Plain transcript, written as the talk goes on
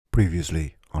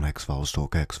Previously on X-Files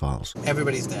Talk X-Files.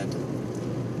 Everybody's dead.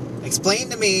 Explain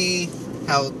to me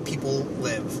how people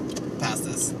live past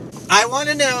this. I want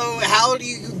to know, how do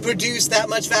you produce that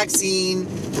much vaccine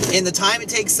in the time it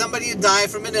takes somebody to die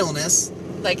from an illness?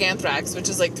 Like anthrax, which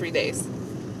is like 3 days.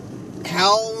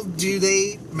 How do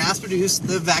they mass produce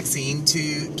the vaccine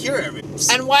to cure everything?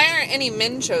 And why aren't any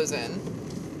men chosen?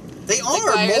 They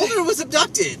are. Mulder was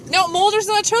abducted. No, Mulder's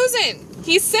not chosen.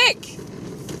 He's sick.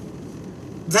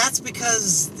 That's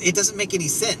because it doesn't make any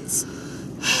sense.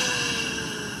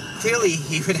 Clearly,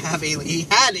 he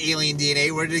had alien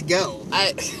DNA. Where did it go?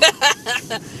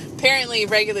 Apparently,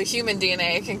 regular human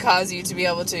DNA can cause you to be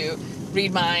able to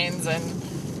read minds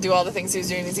and do all the things he was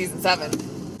doing in season 7.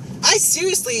 I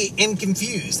seriously am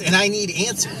confused, and I need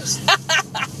answers.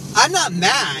 I'm not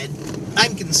mad.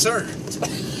 I'm concerned.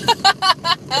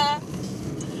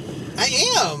 I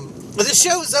am. But the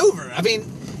show's over. I mean,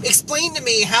 explain to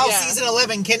me how season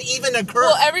 11 can even occur.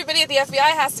 Well, everybody at the FBI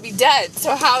has to be dead,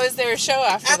 so how is there a show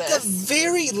after this? At the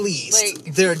very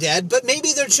least, they're dead, but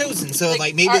maybe they're chosen, so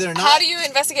maybe they're not. How do you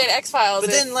investigate X-Files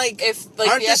if the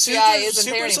FBI isn't there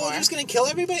super anymore? soldiers going to kill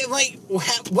everybody?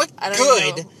 What I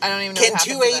don't even know can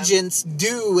two agents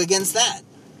do against that?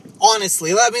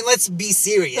 Honestly, I mean, let's be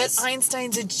serious. But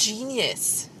Einstein's a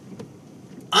genius.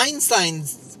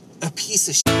 Einstein's a piece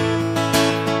of shit.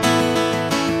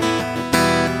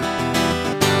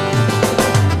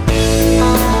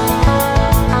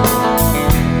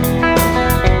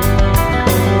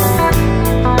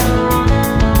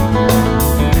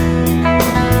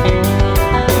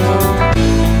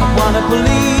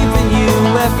 Believe in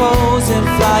UFOs and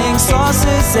flying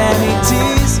saucers and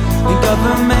ETs and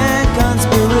government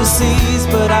conspiracies,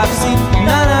 but I've seen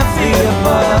none of the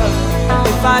above.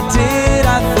 If I did,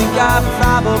 I think I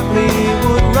probably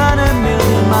would run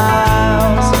 1,000,000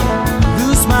 miles,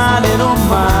 lose my little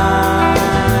mind.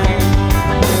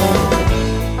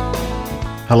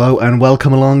 Hello and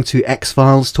welcome along to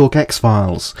X-Files Talk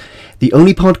X-Files, the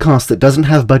only podcast that doesn't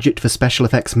have budget for special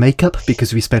effects makeup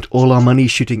because we spent all our money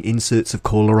shooting inserts of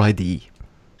caller ID.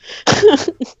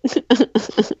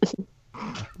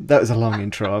 That was a long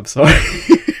intro, I'm sorry.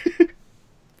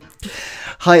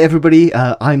 Hi everybody,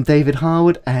 I'm David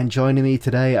Harwood, and joining me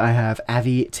today I have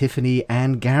Avi, Tiffany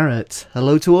and Garrett.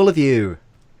 Hello to all of you.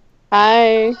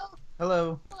 Hi.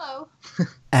 Hello. Hello.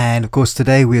 And of course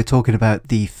today we are talking about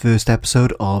the first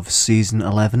episode of season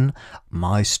 11,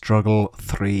 My Struggle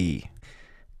 3.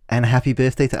 And happy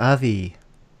birthday to Avi.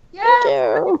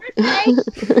 Yeah.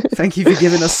 Thank you for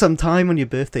giving us some time on your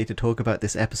birthday to talk about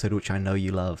this episode, which I know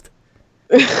you loved.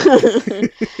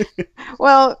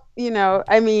 Well,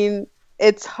 I mean,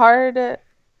 it's hard.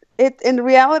 In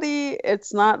reality,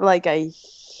 it's not like I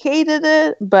hated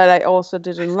it, but I also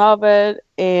didn't love it.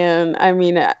 And I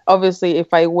mean, obviously,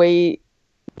 if I weigh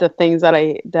the things that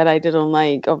I didn't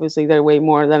like, obviously they're way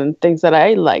more than things that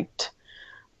I liked.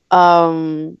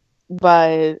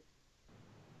 But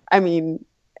I mean,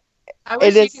 I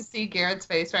wish you could see Garrett's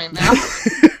face right now.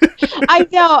 I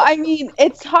know. I mean,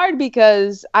 it's hard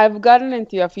because I've gotten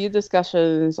into a few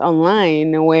discussions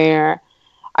online where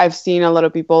I've seen a lot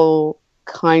of people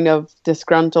kind of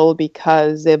disgruntled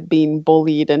because they've been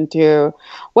bullied into,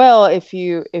 well, if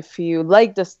you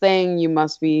like this thing, you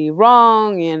must be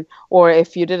wrong, or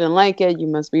if you didn't like it, you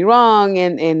must be wrong,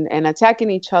 and attacking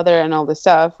each other and all this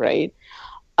stuff, right?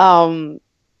 And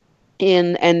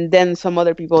then some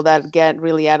other people that get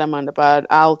really adamant about,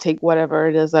 I'll take whatever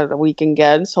it is that we can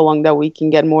get, so long that we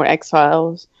can get more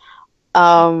X-Files.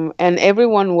 And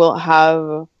everyone will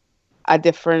have a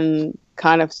different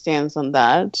kind of stance on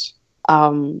that.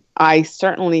 I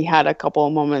certainly had a couple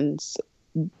of moments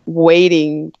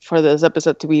waiting for this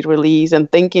episode to be released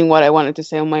and thinking what I wanted to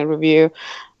say on my review,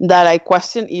 that I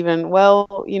questioned even,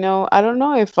 I don't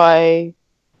know if I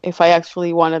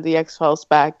actually wanted the X-Files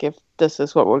back, if this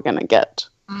is what we're gonna get.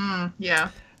 Yeah.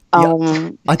 I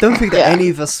don't think that any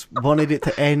of us wanted it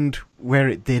to end where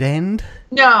it did end.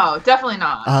 No, definitely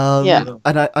not.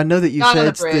 And I know that you not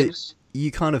said that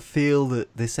you kind of feel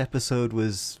that this episode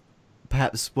was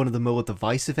perhaps one of the more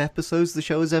divisive episodes the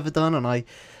show has ever done, and I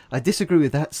disagree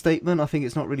with that statement. I think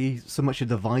it's not really so much a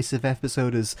divisive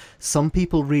episode as some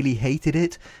people really hated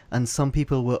it and some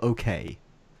people were okay.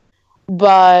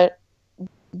 But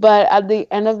at the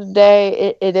end of the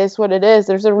day, it is what it is.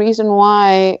 There's a reason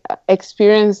why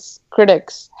experienced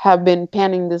critics have been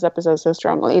panning this episode so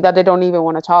strongly that they don't even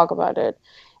want to talk about it.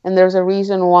 And there's a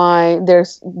reason why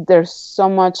there's so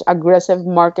much aggressive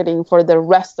marketing for the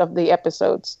rest of the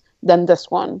episodes than this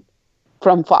one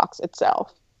from Fox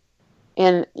itself.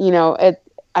 And,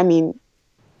 I mean,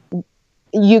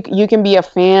 you can be a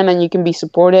fan and you can be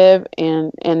supportive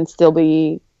and still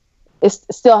be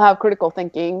still have critical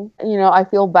thinking. You know, I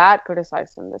feel bad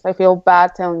criticizing this. I feel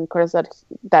bad telling Chris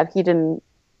that he didn't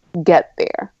get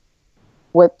there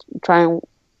with trying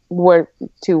where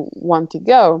to want to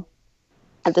go.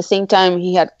 At the same time,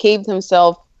 he had caved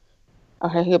himself, or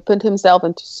he had put himself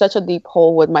into such a deep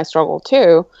hole with My Struggle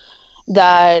 2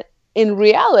 that in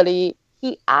reality,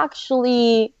 he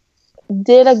actually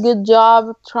did a good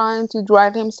job trying to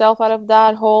drag himself out of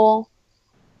that hole.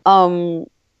 And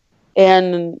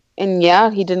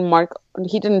yeah, he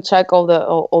didn't check all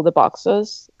the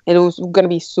boxes. And it was going to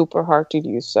be super hard to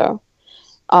do so.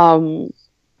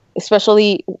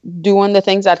 Especially doing the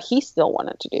things that he still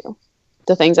wanted to do,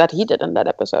 the things that he did in that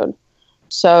episode.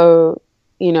 So,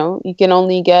 you know, you can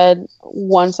only get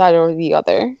one side or the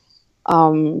other.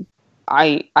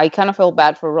 I kind of feel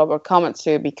bad for Robert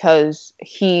Komatsu because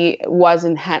he has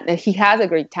a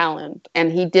great talent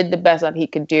and he did the best that he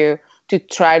could do to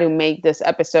try to make this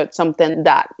episode something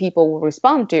that people will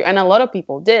respond to. And a lot of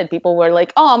people did. People were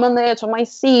like, oh, I'm on the edge of my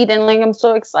seat and like I'm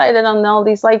so excited and all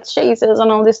these like chases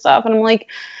and all this stuff. And I'm like,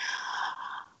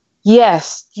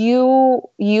 yes, you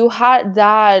had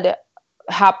that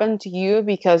happen to you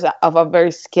because of a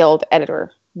very skilled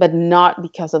editor, but not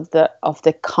because of the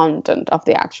content of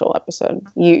the actual episode.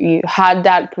 You had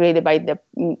that created by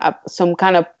some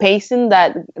kind of pacing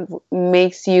that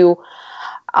makes you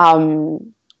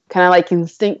kind of like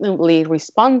instinctively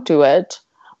respond to it,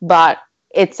 but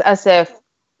it's as if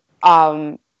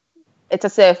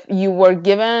you were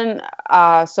given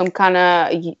some kind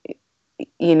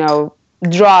of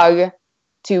drug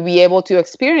to be able to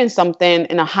experience something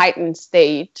in a heightened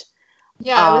state.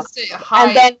 Yeah, I would say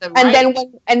high.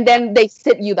 And then they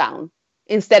sit you down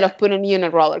instead of putting you in a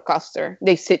roller coaster.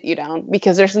 They sit you down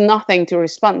because there's nothing to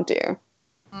respond to.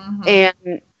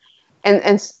 Mm-hmm.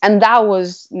 And that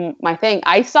was my thing.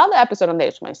 I saw the episode on the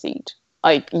edge of my seat.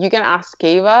 Like, you can ask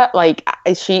Keva. Like,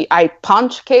 I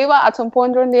punched Keva at some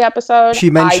point during the episode.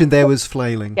 She mentioned there was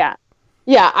flailing.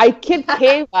 Yeah, I kicked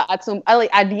Keva at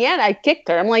the end. I kicked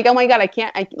her. I'm like, oh my god, I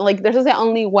can't. This is the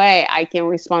only way I can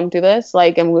respond to this.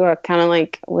 Like, and we were kind of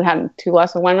like, we had 2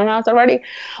 glasses of wine on us already,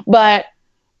 but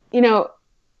you know,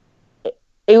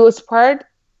 it was part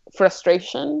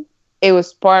frustration. It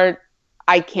was part,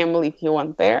 I can't believe he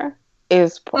went there.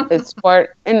 It's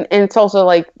part, and it's also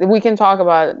like, we can talk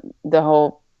about the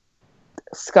whole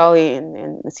Scully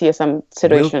and CSM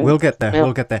situation. We'll get there.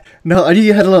 We'll get there. No, I knew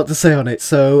you had a lot to say on it,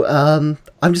 so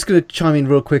I'm just going to chime in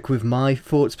real quick with my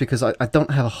thoughts because I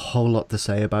don't have a whole lot to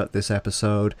say about this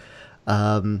episode.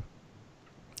 You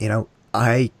know,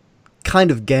 I kind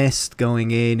of guessed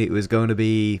going in it was going to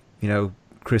be, you know,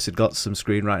 Chris had got some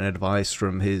screenwriting advice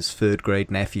from his 3rd grade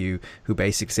nephew who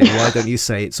basically said, why don't you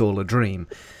say it's all a dream?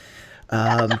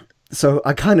 So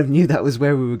I kind of knew that was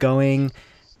where we were going.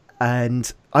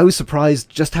 And I was surprised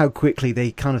just how quickly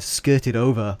they kind of skirted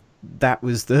over. That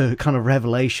was the kind of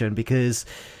revelation, because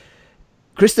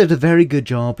Chris did a very good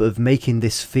job of making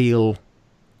this feel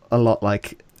a lot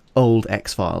like old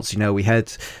X-Files. You know, we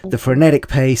had the frenetic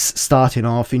pace starting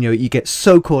off. You know, you get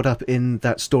so caught up in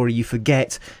that story you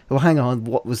forget, well, hang on,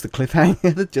 what was the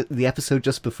cliffhanger, the episode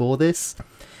just before this?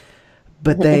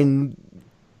 But then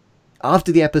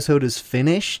after the episode is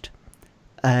finished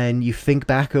and you think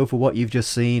back over what you've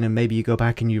just seen and maybe you go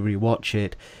back and you rewatch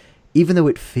it, even though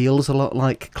it feels a lot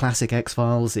like classic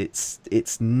X-Files,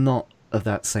 it's not of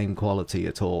that same quality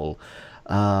at all.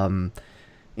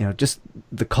 You know, just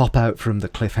the cop-out from the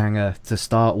cliffhanger to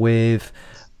start with,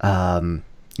 you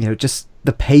know, just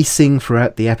the pacing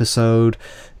throughout the episode,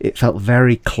 it felt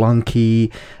very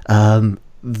clunky,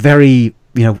 very,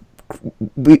 you know,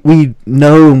 we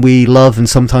know and we love and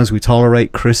sometimes we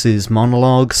tolerate Chris's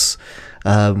monologues.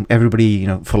 Everybody, you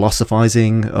know,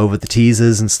 philosophizing over the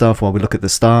teasers and stuff while we look at the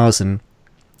stars, and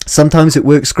sometimes it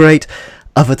works great,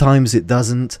 other times it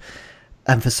doesn't.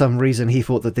 And for some reason he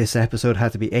thought that this episode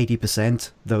had to be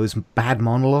 80% those bad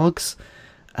monologues,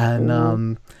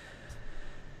 and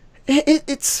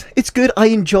it's good. I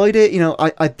enjoyed it. You know,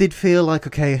 I did feel like,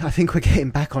 okay, I think we're getting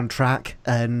back on track,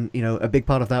 and you know, a big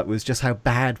part of that was just how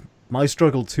bad My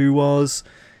Struggle 2 was.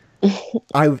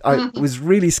 I was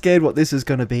really scared what this is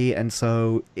going to be, and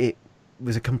so it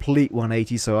was a complete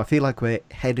 180. So I feel like we're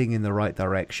heading in the right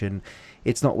direction.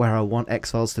 It's not where I want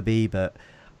X-Files to be, but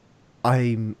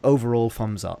I'm overall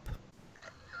thumbs up.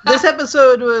 This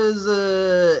episode was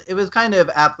it was kind of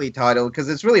aptly titled because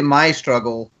it's really my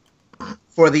struggle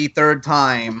for the 3rd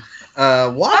time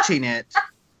watching it.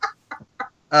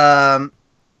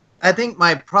 I think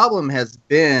my problem has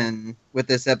been with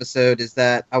this episode is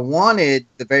that I wanted,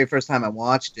 the very first time I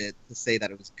watched it, to say that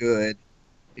it was good,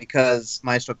 because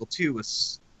My Struggle 2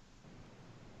 was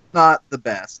not the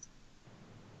best.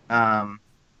 I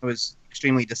was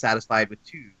extremely dissatisfied with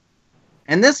 2.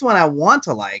 And this one I want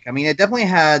to like. I mean, it definitely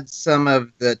had some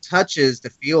of the touches to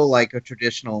feel like a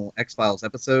traditional X-Files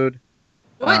episode.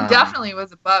 Well, it definitely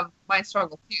was above My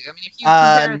Struggle 2. I mean, if you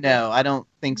compare no, I don't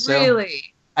think so.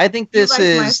 Really? I think this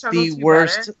is the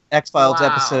worst better? X-Files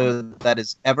episode that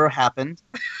has ever happened.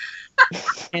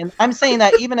 And I'm saying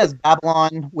that even as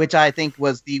Babylon, which I think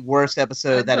was the worst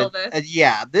episode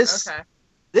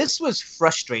this was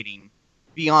frustrating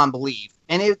beyond belief.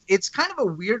 And it's kind of a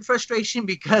weird frustration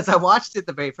because I watched it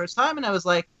the very first time and I was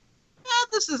like,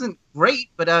 this isn't great,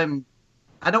 but I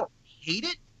don't hate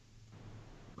it.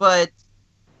 But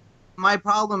my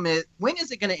problem is, when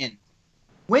is it going to end?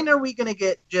 When are we going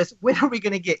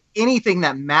to get anything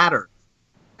that matters?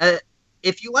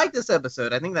 If you like this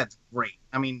episode, I think that's great.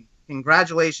 I mean,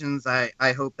 congratulations.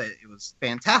 I hope that it was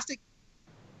fantastic.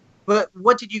 But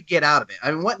what did you get out of it?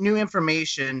 I mean, what new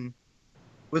information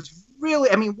was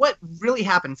really, I mean, what really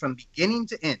happened from beginning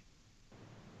to end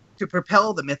to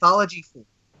propel the mythology forward?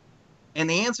 And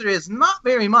the answer is not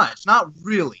very much, not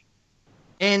really.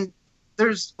 And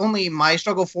there's only My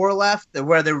Struggle 4 left,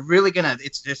 where they're really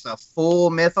it's just a full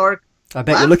myth arc. I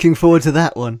bet you're looking forward to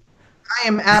that one. I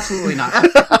am absolutely not.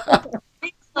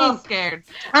 I'm scared.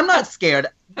 I'm not scared.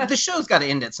 The show's got to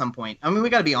end at some point. I mean, we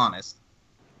got to be honest.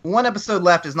 One episode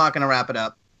left is not going to wrap it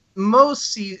up.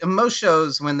 Most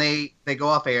shows, when they go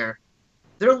off air,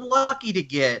 they're lucky to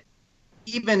get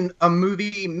even a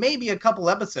movie, maybe a couple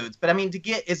episodes. But I mean, to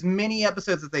get as many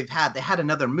episodes as they've had, they had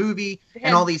another movie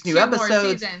and all these new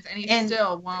episodes. Seasons, and he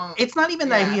still won't. It's not even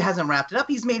that he hasn't wrapped it up.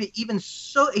 He's made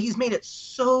it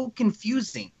so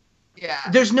confusing. Yeah.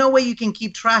 There's no way you can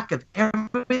keep track of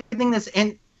everything that's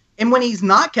and when he's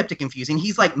not kept it confusing,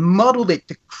 he's like muddled it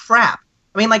to crap.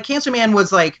 I mean, like Cancer Man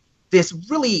was like this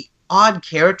really odd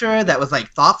character that was like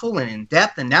thoughtful and in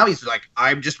depth, and now he's like,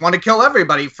 I just want to kill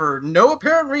everybody for no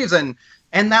apparent reason.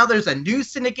 And now there's a new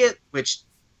syndicate, which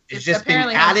is just been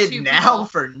added now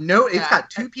for no. It's got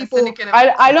 2 people.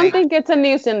 I don't think it's a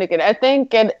new syndicate. I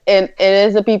think it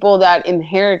is the people that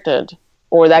inherited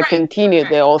or that continued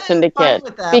the old syndicate,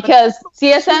 because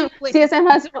CSM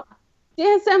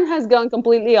has gone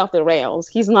completely off the rails.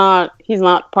 He's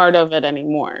not part of it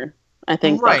anymore. I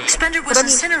think. Right. Spender was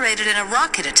incinerated in a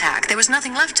rocket attack. There was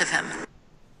nothing left of him.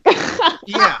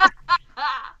 Yeah.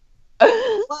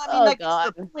 Well, I mean,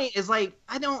 the point is like,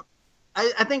 I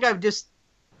think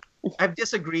I've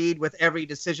disagreed with every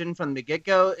decision from the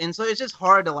get-go, and so it's just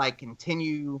hard to like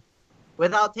continue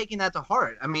without taking that to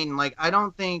heart. I mean, like, I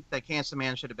don't think that Cancer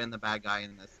Man should have been the bad guy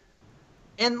in this.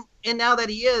 And now that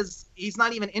he is, he's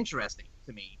not even interesting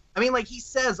to me. I mean, like, he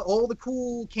says all the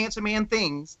cool Cancer Man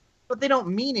things, but they don't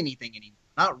mean anything anymore.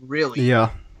 Not really. Yeah.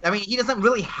 I mean, he doesn't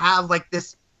really have like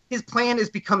this. His plan has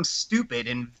become stupid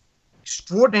and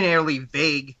extraordinarily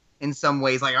vague in some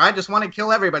ways. Like, I just want to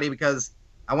kill everybody because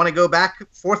I want to go back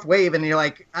 4th wave, and you're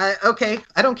like, okay,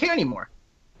 I don't care anymore.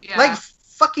 Yeah. Like,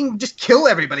 fucking just kill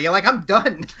everybody. Like, I'm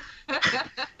done.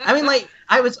 I mean, like,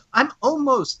 I'm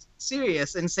almost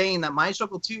serious in saying that My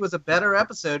Struggle 2 was a better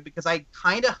episode because I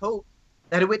kind of hoped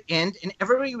that it would end and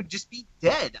everybody would just be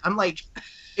dead. I'm like,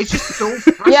 it's just so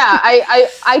frustrating. Yeah,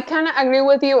 I kind of agree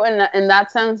with you in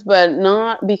that sense, but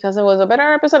not because it was a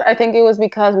better episode. I think it was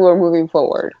because we were moving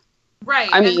forward. Right.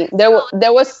 I mean, there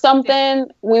was something,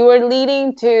 we were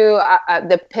leading to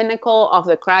the pinnacle of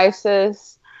the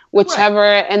crisis,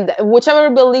 whichever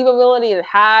believability it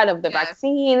had of the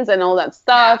vaccines and all that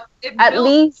stuff. Yeah, at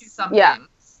least,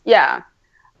 yeah.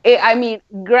 I mean,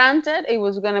 granted, it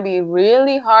was going to be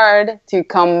really hard to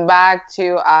come back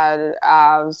to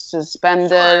a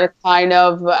suspended kind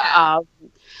of. Well,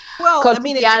 I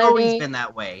mean, it's always been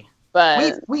that way.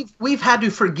 But we've had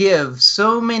to forgive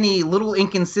so many little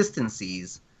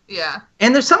inconsistencies. Yeah.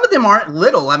 And there's some of them aren't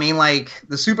little. I mean, like,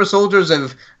 the super soldiers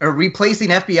are replacing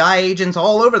FBI agents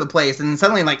all over the place, and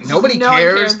suddenly, like, nobody no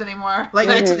cares. one cares anymore. Like,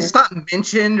 it's not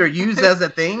mentioned or used as a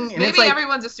thing. And Maybe it's like,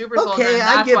 everyone's a super soldier. Okay, and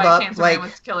that's I give why up. Cancer Like, Man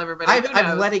wants to kill everybody.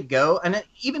 I've let it go. And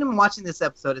even in watching this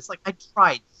episode, it's like I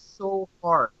tried so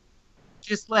hard to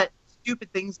just let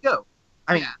stupid things go.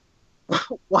 I mean,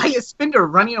 why is Spender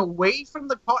running away from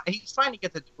the car? He's trying to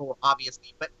get to the door,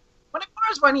 obviously, but when a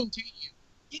car is running to you,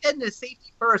 get into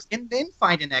safety first and then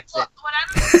find an exit.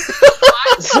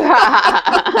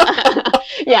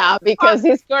 Yeah, because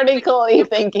he's critically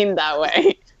thinking that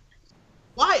way.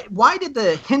 Why did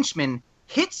the henchman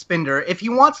hit Spender if he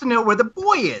wants to know where the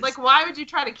boy is? Like, why would you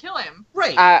try to kill him?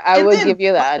 Right. I would give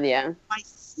you that, yeah. My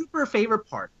super favorite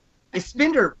part is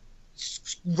Spender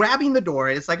grabbing the door.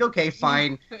 It's like, okay,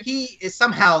 fine. He is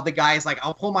somehow, the guy is like,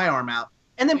 I'll pull my arm out.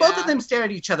 And then both of them stare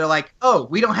at each other like, oh,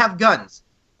 we don't have guns.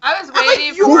 I was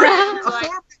waiting for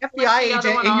FBI the other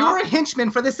agent one and you're off. a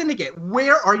henchman for the syndicate.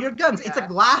 Where are your guns? It's a Yeah.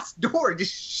 glass door.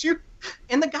 Just shoot.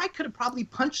 And the guy could have probably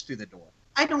punched through the door.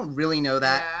 I don't really know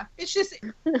that. Yeah. It's just,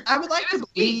 I would like It to was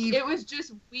believe. weak. It was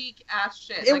just weak ass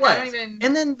shit. It Like, was. I don't even.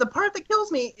 And then the part that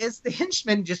kills me is the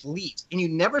henchman just leaves, and you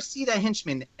never see that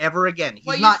henchman ever again. He's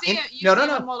well, you not see in. it. You see it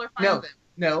when Mulder finds him.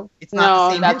 No, it's not the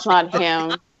No, same that's henchman. not That's him.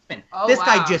 not henchman. Oh, This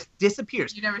guy wow. just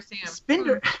disappears. You never see him.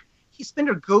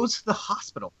 Spender goes to the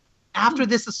hospital after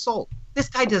this assault. This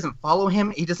guy doesn't follow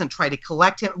him. He doesn't try to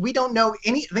collect him. We don't know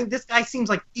anything. This guy seems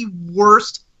like the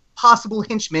worst possible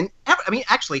henchman ever. I mean,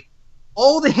 actually,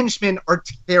 all the henchmen are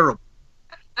terrible.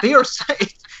 They are.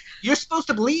 You're supposed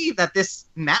to believe that this.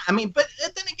 I mean, but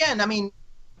then again, I mean,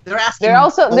 they're asking. They're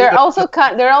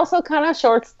also kind of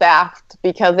short staffed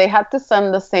because they had to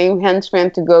send the same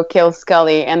henchman to go kill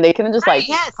Scully, and they couldn't just Right,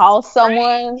 call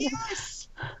someone. Yes.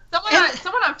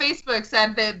 Someone on Facebook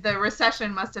said that the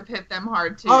recession must have hit them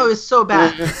hard too. Oh, it's so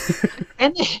bad.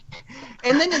 and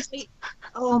then it's like,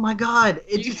 oh my God,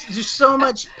 it's just, there's so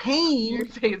much pain. Your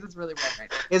face is really red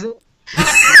right now. Is it?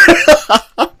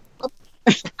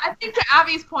 I think to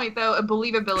Abby's point though, a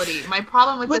believability. My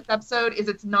problem with this episode is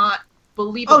it's not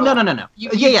believable. Oh no. You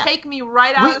Yeah. take me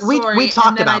right out of the story, we talked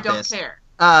and then about I don't this.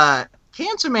 care.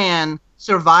 Cancer Man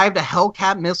survived a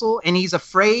Hellcat missile, and he's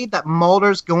afraid that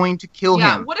Mulder's going to kill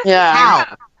Yeah. him. What if Yeah.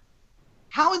 How?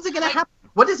 How is it going to happen?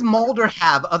 What does Mulder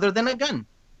have other than a gun?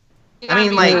 I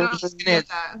mean, like, don't he's gonna get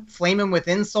that. flame him with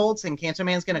insults, and Cancer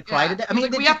Man's going to cry to death. I He's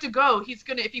mean, like, we have to go. He's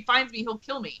gonna. If he finds me, he'll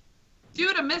kill me.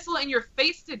 Dude, a missile in your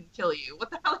face didn't kill you. What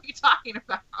the hell are you talking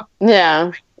about?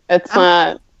 Yeah, it's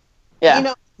not. Yeah. You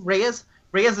know, Reyes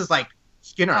is like,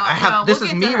 Skinner, Oh, I have. no, This we'll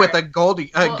is get me to with her.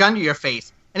 a Well- gun to your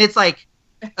face, and it's like,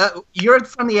 you're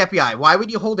from the FBI. Why would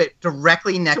you hold it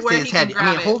directly next to where his he can head? I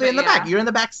mean, grab it, hold it in the but back. You're in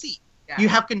the back seat. Yeah. You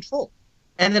have control.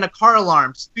 And then a car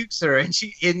alarm spooks her, and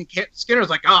Skinner's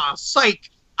like, "Ah,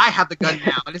 psych! I have the gun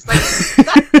now." And it's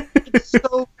like, it's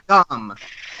so dumb.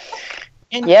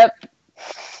 And Yep.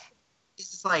 it's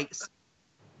just like,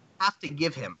 have to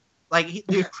give him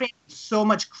they're creating so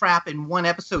much crap in one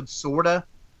episode, sorta.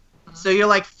 So you're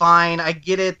like, fine, I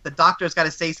get it. The doctor's got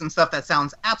to say some stuff that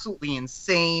sounds absolutely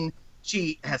insane.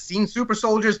 She has seen super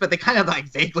soldiers, but they kind of like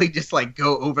vaguely just like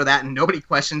go over that and nobody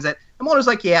questions it. And Mulder's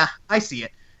like, yeah, I see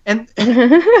it. And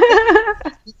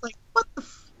it's like, what the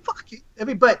fuck? I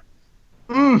mean, but,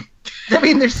 I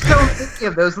mean, there's so many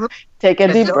of those little. Take a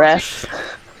deep So- breath.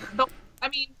 I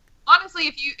mean, honestly,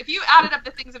 if you added up the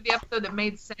things of the episode that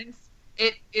made sense,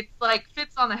 it's like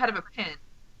fits on the head of a pin.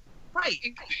 Right.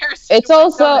 In comparison It's to what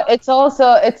also doesn't.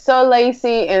 it's so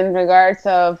lazy in regards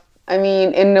of. I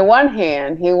mean, in the one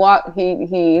hand, he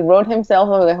wrote himself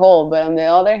out of the hole, but on the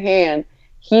other hand,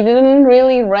 he didn't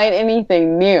really write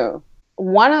anything new.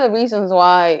 One of the reasons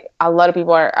why a lot of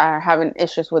people are having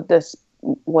issues with this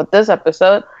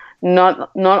episode, not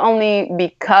only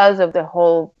because of the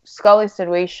whole Scully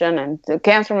situation and the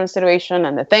Cancerman situation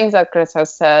and the things that Chris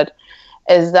has said,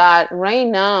 is that right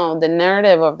now the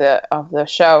narrative of the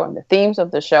show and the themes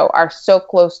of the show are so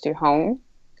close to home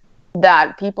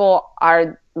that people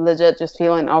are legit just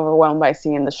feeling overwhelmed by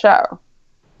seeing the show.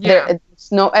 Yeah.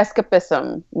 There's no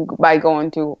escapism by going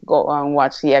to go and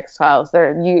watch the X-Files.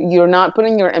 You're not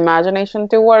putting your imagination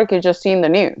to work. You're just seeing the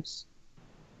news.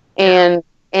 And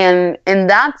in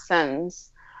that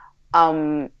sense,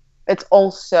 it's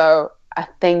also a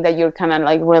thing that you're kind of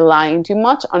like relying too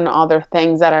much on other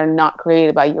things that are not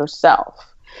created by yourself.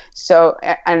 So,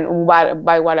 and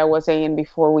by what I was saying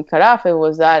before we cut off, it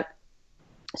was that.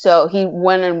 So he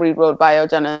went and rewrote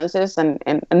Biogenesis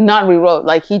and not rewrote,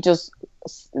 like he just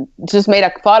made a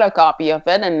photocopy of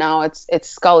it, and now it's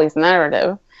Scully's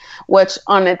narrative, which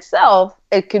on itself,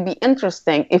 it could be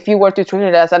interesting if you were to treat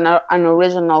it as an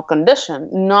original condition,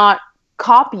 not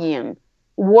copying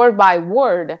word by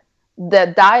word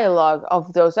the dialogue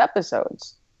of those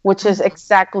episodes, which is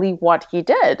exactly what he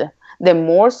did. The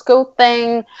Morse code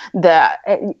thing, there's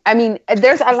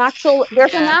an actual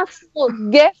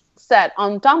gift set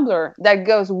on Tumblr that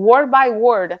goes word by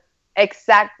word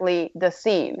exactly the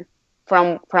scene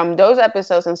from those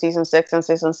episodes in season 6 and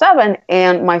season 7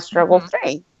 and My Struggle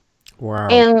 3. Wow.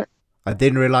 And I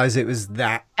didn't realize it was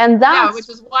that. and that's Yeah, which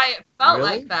is why it felt Really?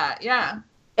 like that. Yeah.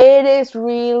 it is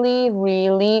really,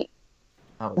 really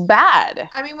bad.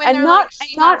 I mean, when And they're not- like,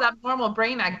 she not- has abnormal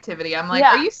brain activity, I'm like,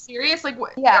 Yeah. are you serious? Like,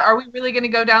 Yeah. are we really going to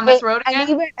go down this road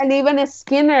again? And even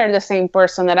Skinner, the same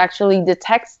person that actually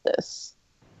detects this,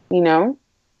 you know?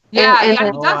 Yeah, and- yeah,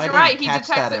 and- he Oh, does. I You're right. didn't He catch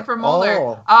detects that it at for Mulder.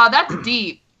 all. That's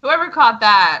deep. Whoever caught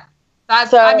that.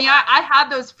 That's. So- I mean, I had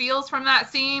those feels from that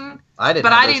scene, I didn't.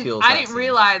 but have I those didn't. feels I that didn't scene.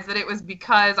 realize that it was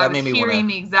because I That was made me hearing wanna-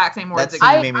 the exact same words That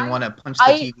again. scene made me want to punch the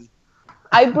I- TV.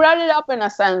 I brought it up in a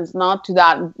sense, not to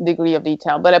that degree of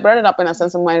detail, but I brought it up in a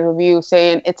sense in my review,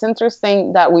 saying it's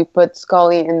interesting that we put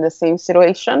Scully in the same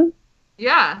situation.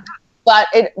 Yeah. But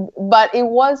it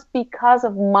was because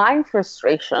of my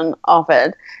frustration of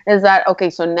it, is that, okay,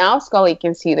 so now Scully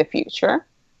can see the future.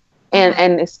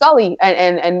 And Scully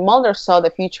and Mulder saw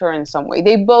the future in some way.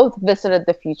 They both visited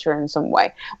the future in some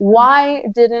way. Why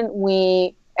didn't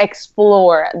we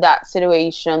explore that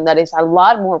situation that is a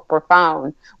lot more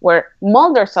profound, where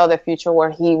Mulder saw the future, where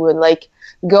he would like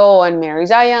go and marry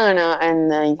Diana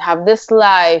and then have this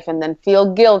life and then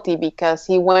feel guilty because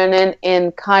he went in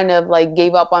and kind of like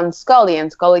gave up on Scully,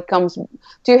 and Scully comes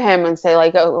to him and say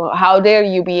like, oh, how dare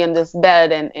you be in this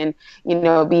bed and you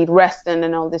know, be resting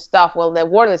and all this stuff. Well, the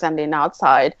world is ending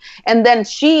outside. And then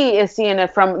she is seeing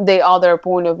it from the other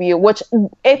point of view, which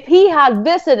if he had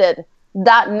visited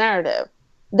that narrative,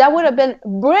 that would have been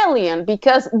brilliant,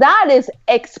 because that is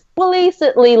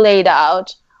explicitly laid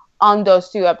out on those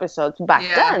 2 episodes back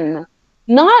then.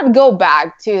 Not go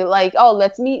back to like, oh,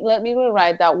 let me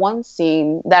rewrite that one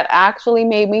scene that actually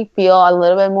made me feel a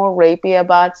little bit more rapey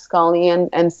about Scully and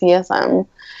CSM,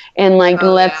 and like,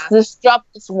 let's just drop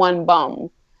this one bomb,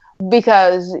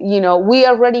 because you know, we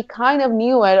already kind of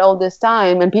knew it all this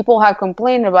time, and people have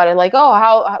complained about it, like, oh,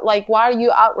 how, like, why are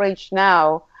you outraged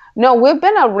now? No, we've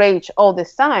been outraged all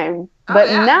this time, but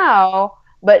now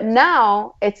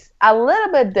it's a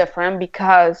little bit different,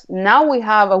 because now we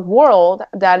have a world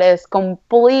that is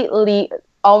completely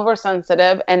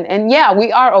oversensitive, and yeah,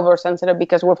 we are oversensitive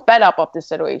because we're fed up of the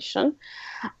situation.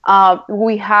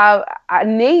 We have a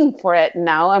name for it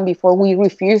now, and before we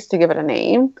refused to give it a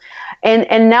name,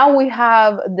 and now we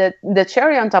have the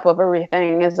cherry on top of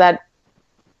everything is that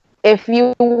if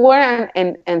you were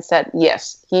and said,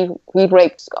 yes, he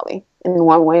raped Scully in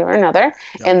one way or another,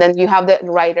 and then you have the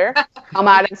writer come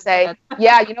out and say,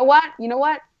 yeah, you know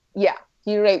what? Yeah,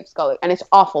 he raped Scully, and it's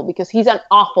awful because he's an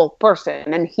awful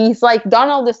person, and he's like done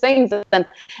all these things, and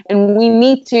we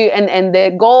need to, and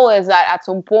the goal is that at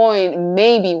some point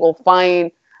maybe we'll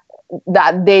find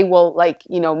that they will, like,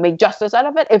 you know, make justice out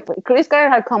of it. If Chris Carter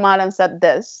had come out and said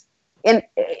this, and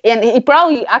he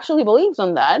probably actually believes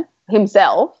on that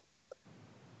himself,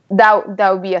 that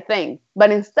would be a thing.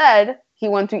 But instead, he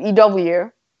went to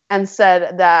EW and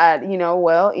said that, you know,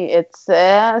 well, it's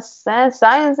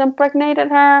science impregnated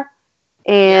her,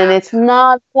 and it's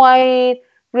not quite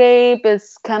rape.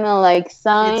 It's kind of like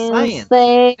science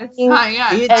thing.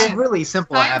 It's really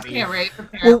simple, Abby. Can't rape,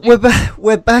 apparently.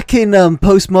 We're back in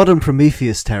postmodern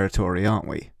Prometheus territory, aren't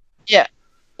we? Yeah.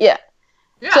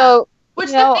 So, which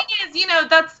the thing is, you know,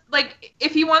 that's like,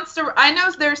 if he wants to, I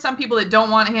know there's some people that don't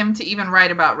want him to even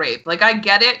write about rape. Like, I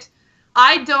get it.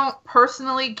 I don't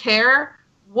personally care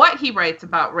what he writes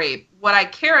about rape. What I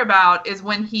care about is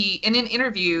when he, in an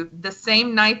interview, the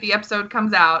same night the episode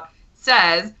comes out,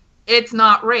 says it's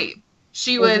not rape.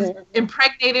 She was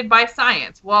impregnated by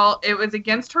science. Well, it was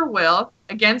against her will,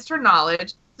 against her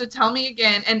knowledge. So tell me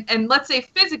again, and let's say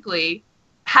physically,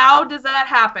 how does that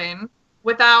happen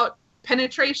without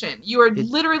penetration? You are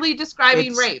literally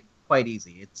describing rape. Quite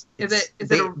easy.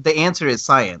 The answer is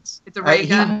science. It's a rape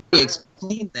gun. He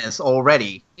explained this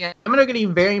already. Yeah. I'm not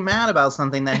getting very mad about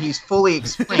something that he's fully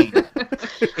explained.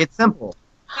 It's simple.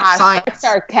 Science.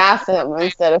 Sarcasm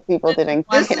instead of people didn't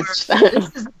catch that.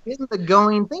 This has been the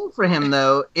going thing for him,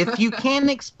 though. If you can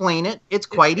explain it, it's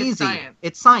quite easy. Science.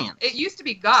 It's science. It used to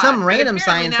be God. Some random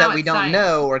science that we don't science.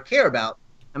 know or care about.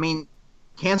 I mean,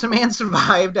 Cancer Man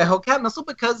survived a Hellcat missile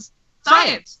because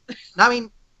science. I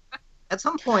mean, at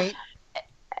some point,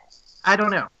 I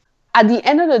don't know. At the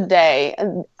end of the day,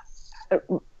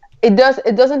 it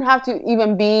doesn't have to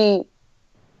even be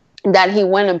that he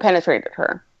went and penetrated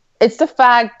her. It's the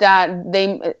fact that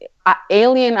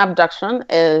alien abduction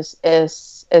is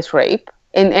rape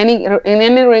in any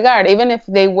regard, even if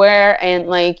they were and,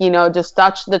 like, you know, just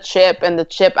touch the chip and the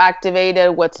chip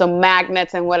activated with some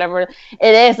magnets and whatever it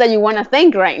is that you want to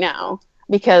think right now.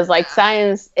 Because, like,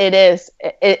 science, it is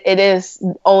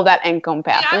all that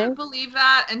encompassing. Yeah, I would believe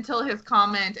that until his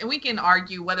comment, and we can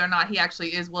argue whether or not he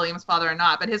actually is William's father or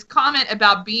not, but his comment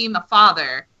about being the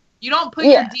father, you don't put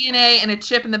your DNA in a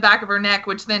chip in the back of her neck,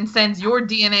 which then sends your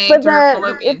DNA to her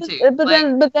fallopian tube.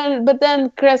 But then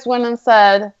Chris went and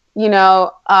said, you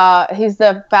know, he's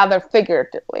the father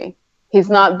figuratively. He's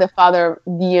not the father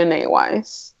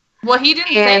DNA-wise. Well, he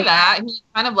didn't say that. He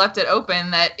kind of left it open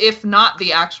that if not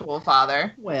the actual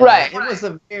father. Well, right. It was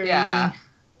a very...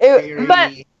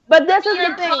 But But this is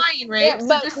You're the thing. implying rape, Yeah, so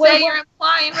but just we're say go- you're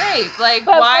implying rape. Like,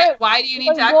 But why do you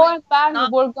need to act going like back,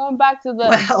 not- we're going back to the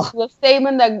Well- the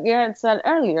statement that Garrett said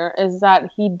earlier is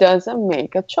that he doesn't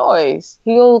make a choice.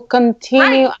 He'll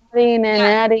continue Right. adding and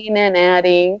Yeah. adding and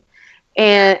adding,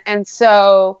 and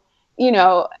so you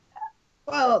know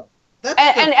Well, that's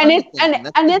And- the and funny it's- thing. and-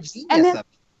 That's and the it's- and genius it- of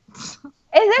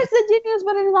it. it is the genius,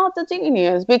 but it's not the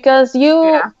genius because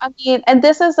Yeah. I mean, and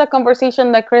this is a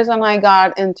conversation that Chris and I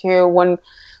got into when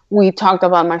we talked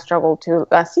about my struggle too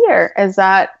last year. Is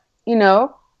that you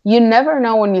never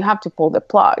know when you have to pull the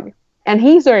plug, and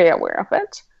he's very aware of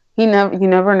it. You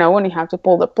never know when you have to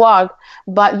pull the plug,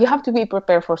 but you have to be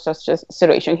prepared for such a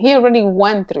situation. He already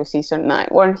went through season 9,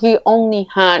 where he only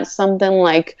had something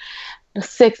like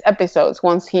 6 episodes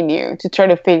once he knew to try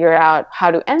to figure out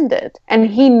how to end it, and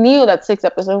he knew that 6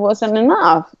 episodes wasn't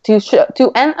enough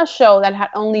to end a show that had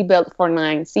only built for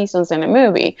 9 seasons in a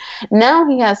movie. Now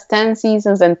he has 10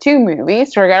 seasons and 2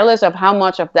 movies, regardless of how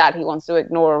much of that he wants to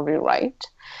ignore or rewrite,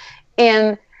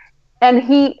 and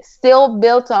he still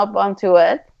built up onto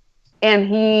it, and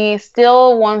he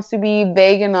still wants to be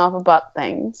vague enough about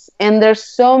things. And there's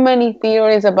so many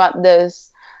theories about this.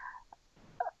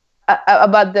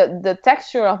 About the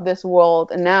texture of this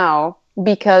world now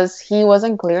because he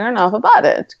wasn't clear enough about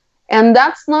it, and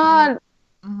that's not.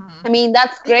 I mean,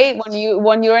 that's great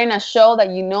when you're in a show that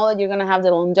you know that you're gonna have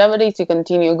the longevity to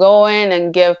continue going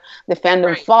and give the fandom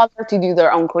Right. fodder to do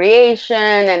their own creation,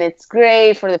 and it's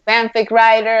great for the fanfic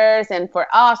writers and for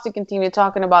us to continue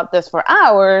talking about this for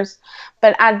hours.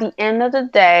 But at the end of the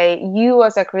day, you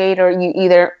as a creator, you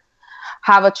either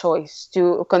have a choice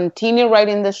to continue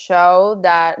writing the show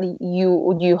that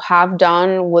you have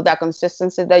done with that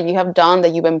consistency that you have done, that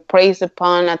you've been praised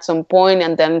upon at some point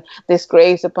and then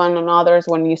disgraced upon on others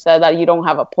when you said that you don't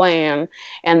have a plan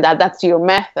and that's your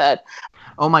method.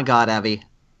 Oh my God, Abby.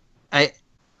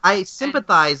 I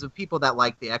sympathize with people that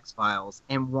like the X-Files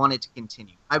and want it to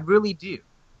continue. I really do.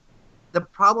 The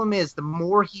problem is the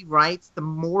more he writes, the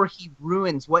more he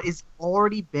ruins what has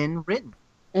already been written.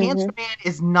 Cancer Man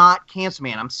is not Cancer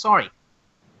Man. I'm sorry.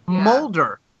 Yeah.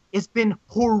 Mulder has been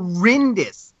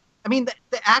horrendous. I mean,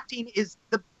 the acting is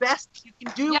the best you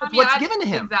can do with what's given to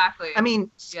him. Exactly. I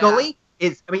mean, Scully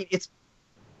is. I mean, it's.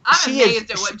 I'm she amazed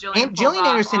is. at what Gillian pulled Gillian off,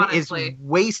 Anderson honestly. is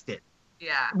wasted.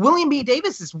 Yeah. William B.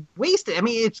 Davis is wasted. I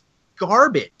mean, it's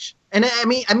garbage. And I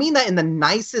mean that in the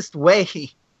nicest way.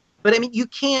 But I mean, you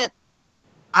can't.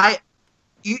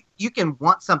 You can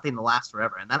want something to last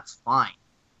forever, and that's fine.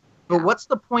 But what's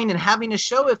the point in having a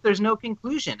show if there's no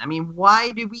conclusion? I mean,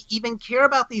 why do we even care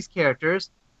about these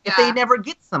characters if they never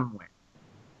get somewhere?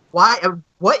 Why?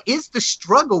 What is the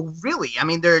struggle really? I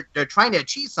mean, they're trying to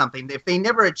achieve something. If they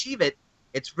never achieve it,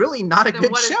 it's really not a Then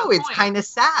good what is the show. It's point? kind of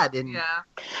sad. And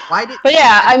why did? But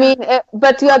yeah, I mean,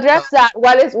 but to address that,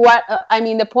 I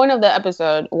mean, the point of the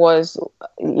episode was,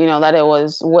 that it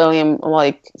was William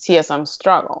CSM's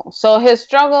struggle. So his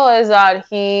struggle is that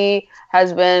he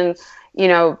has been,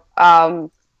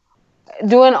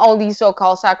 doing all these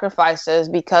so-called sacrifices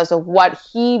because of what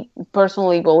he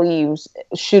personally believes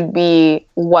should be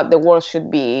what the world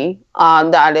should be.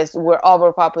 That is, we're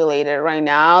overpopulated right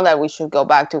now, that we should go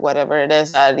back to whatever it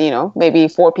is that, maybe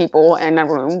 4 people in a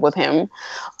room with him.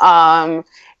 And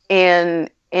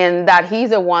that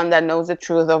he's the one that knows the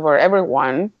truth over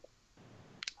everyone.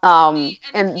 And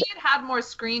if he had more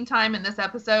screen time in this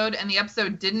episode, and the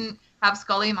episode didn't have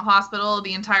Scully in the hospital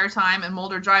the entire time and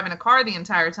Mulder driving a car the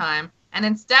entire time, and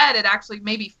instead it actually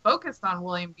maybe focused on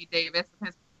William B. Davis and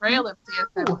his portrayal of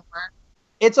CSM more.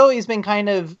 It's always been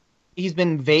he's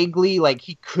been vaguely like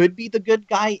he could be the good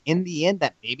guy in the end,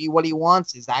 that maybe what he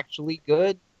wants is actually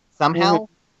good somehow.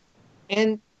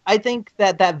 And I think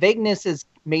that vagueness has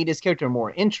made his character more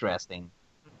interesting.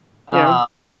 Yeah.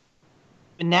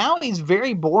 But now he's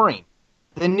very boring.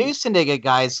 The new Syndicate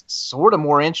guy's sort of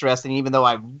more interesting, even though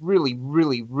I really,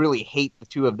 really, really hate the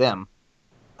 2 of them.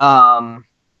 But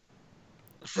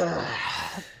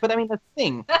I mean, the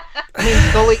thing. I mean,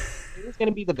 Scully is going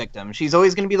to be the victim. She's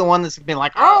always going to be the one that's been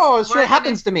like, "Oh, shit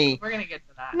happens to me." We're gonna get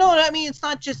to that. No, I mean, it's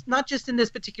not just in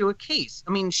this particular case.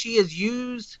 I mean, she is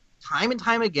used time and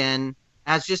time again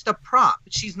as just a prop.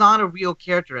 She's not a real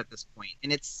character at this point,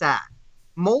 and it's sad.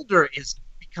 Mulder is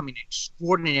becoming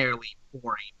extraordinarily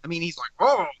boring. I mean, he's like,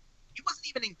 "Oh, he wasn't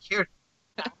even in character."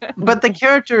 But the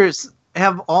characters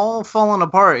have all fallen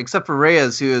apart except for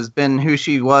Reyes, who has been who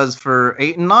she was for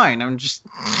 8 and 9. I'm just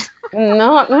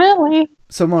Not really.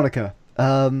 So Monica,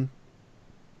 I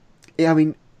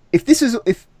mean,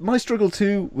 if My Struggle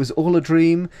 2 was all a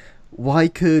dream, why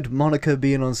could Monica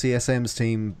being on CSM's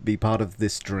team be part of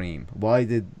this dream? Why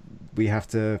did we have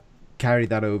to carry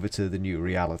that over to the new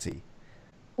reality?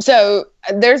 So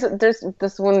there's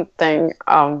this one thing.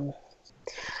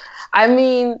 I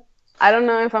mean, I don't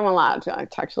know if I'm allowed to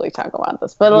actually talk about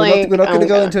this, but We're not going to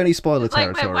go into any spoiler Like,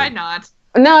 territory. wait, why not?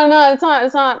 No,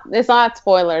 it's not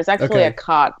spoiler. It's actually Okay. a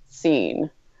cut scene.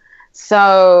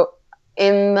 So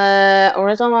in the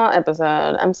original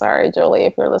episode, I'm sorry, Julie,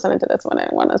 if you're listening to this one, I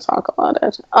want to talk about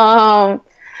it.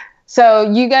 So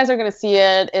you guys are gonna see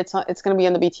it. It's gonna be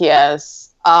in the BTS.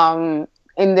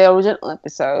 In the original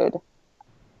episode,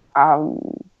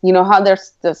 you know how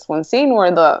there's this one scene where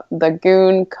the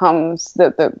goon comes,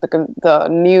 the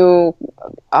new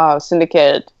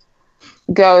syndicate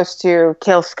goes to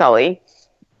kill Scully,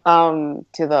 to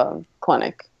the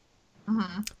clinic.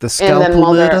 Mm-hmm. The scalpel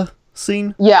Mulder- murder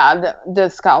scene? Yeah, the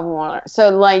scalpel murder. So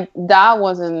like that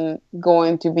wasn't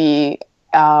going to be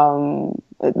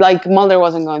like Mulder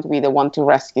wasn't going to be the one to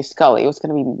rescue Scully. It was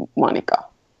going to be Monica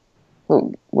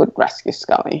who would rescue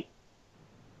Scully.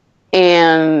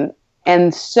 And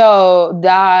so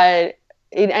that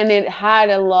it had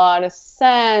a lot of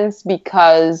sense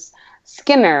because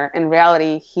Skinner, in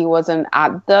reality, he wasn't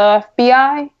at the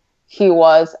FBI. He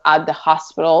was at the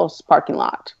hospital's parking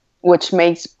lot, which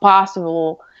makes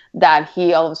possible that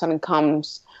he all of a sudden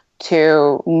comes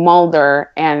to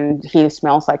Mulder and he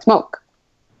smells like smoke.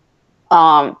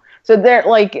 So there,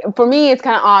 like, for me, it's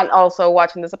kind of odd also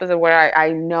watching this episode where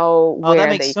I know Oh, where that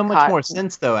makes they so cut. much more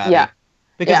sense, though, Abby. Yeah.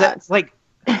 Because Yeah. that's like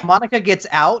Monica gets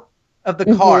out of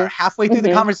the car halfway through the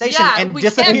Mhm. conversation Yeah, and we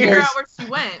can't figure disappears. out where she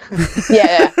went.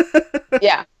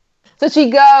 Yeah. So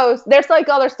she goes. There's like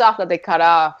other stuff that they cut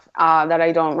off that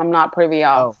I'm not privy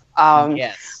of.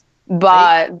 Yes.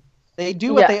 But They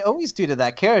do what Yeah. they always do to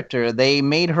that character. They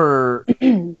made her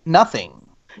nothing.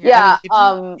 yeah,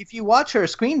 If you watch her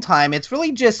screen time, it's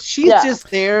really just she's Yeah. just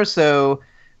there so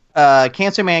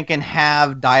Cancer Man can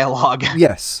have dialogue.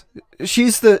 Yes.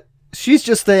 She's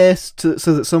just there so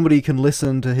that somebody can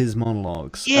listen to his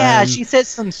monologues. Yeah, And she says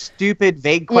some stupid,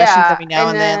 vague questions every now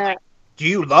and then. Like, do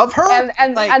you love her?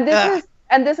 and Like,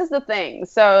 this is the thing.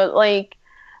 So like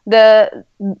the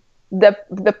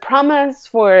promise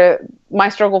for My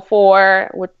Struggle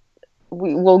 4, which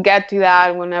we will get to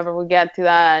that whenever we get to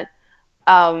that,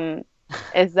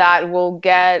 is that we'll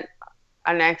get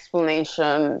an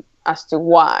explanation as to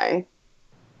why.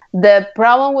 The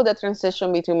problem with the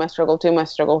transition between My Struggle 2 and My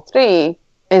Struggle 3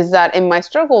 is that in My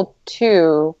Struggle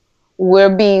 2,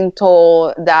 we're being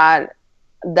told that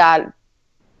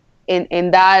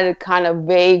in that kind of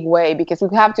vague way, because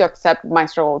we have to accept My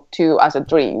Struggle 2 as a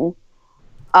dream.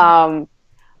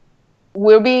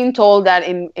 We're being told that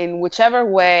in whichever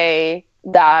way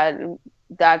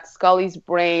that Scully's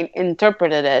brain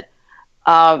interpreted it,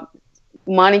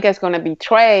 Monica is going to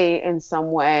betray in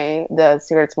some way the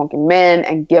cigarette smoking men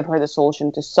and give her the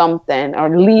solution to something,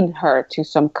 or lead her to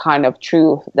some kind of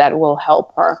truth that will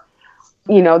help her,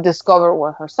 discover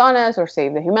where her son is, or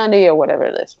save the humanity, or whatever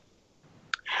it is.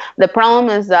 The problem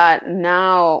is that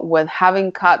now, with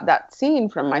having cut that scene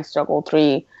from My Struggle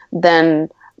 3, then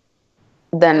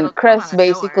Chris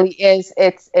basically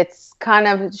it's kind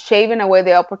of shaving away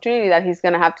the opportunity that he's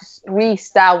going to have to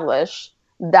reestablish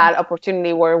that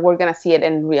opportunity where we're going to see it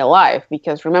in real life.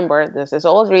 Because remember, this is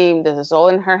all a dream. This is all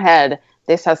in her head.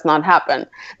 This has not happened.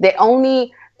 The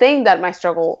only thing that My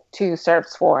Struggle 2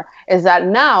 serves for is that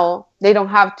now they don't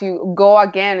have to go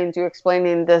again into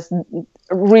explaining this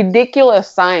ridiculous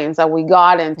science that we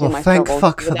got into. Well, My thank Struggle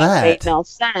fuck 2 for that made that. no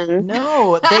sense.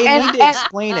 no, they need to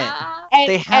explain it.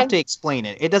 They have and- to explain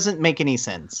it. It doesn't make any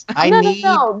sense.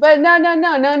 No.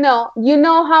 You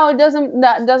know how it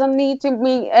doesn't need to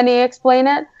be any explain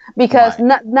it, because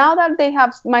now that they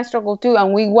have My Struggle 2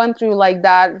 and we went through like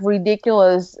that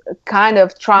ridiculous kind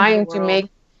of trying to make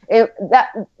it, that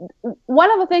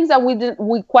one of the things that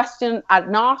we questioned ad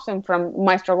nauseum from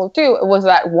My Struggle 2 was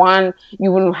that, one, you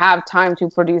wouldn't have time to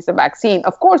produce a vaccine.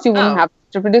 Of course you wouldn't have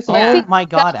to produce a vaccine. Oh my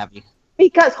God, Abby.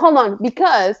 Because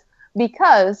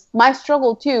My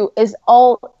Struggle 2 is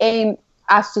all aimed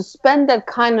at suspended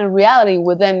kind of reality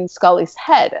within Scully's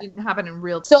head. It didn't happen in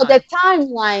real time. So the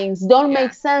timelines don't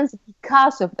make sense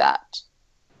because of that.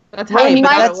 That's how you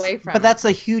got away from But that's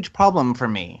a huge problem for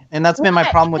me, and that's been my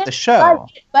problem with the show.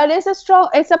 But it's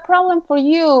a problem for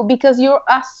you because you're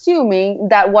assuming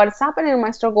that what's happening in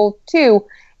My Struggle 2,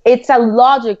 it's a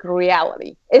logic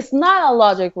reality. It's not a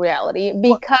logic reality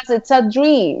because it's a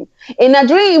dream. In a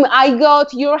dream, I go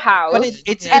to your house. But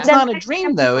it's not a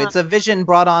dream, though. It's a vision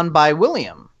brought on by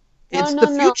William. It's the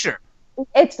future.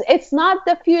 It's not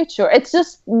the future. It's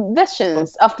just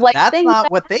visions of like That's things. not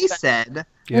that what they happen. said.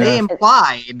 Yeah. They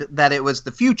implied that it was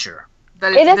the future.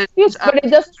 That It is visions huge, of but it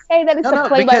doesn't say that it's No, a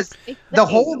play by because the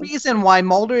whole reason why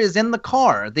Mulder is in the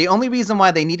car, the only reason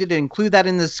why they needed to include that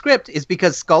in the script is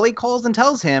because Scully calls and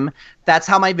tells him that's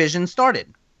how my vision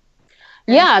started.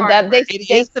 Yeah, that they.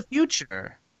 It is the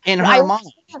future in her I mind.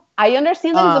 I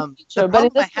understand that it's a future, the but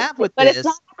problem I have with it's this,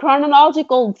 not a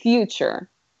chronological future.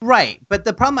 right? But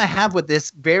the problem I have with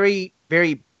this very,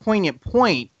 very poignant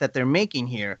point that they're making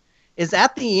here is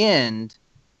at the end,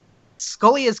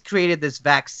 Scully has created this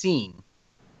vaccine.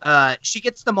 She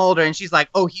gets to Mulder and she's like,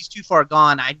 "Oh, he's too far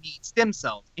gone. I need stem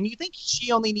cells." And you think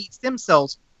she only needs stem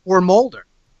cells for Mulder.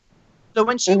 So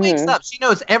when she wakes up, she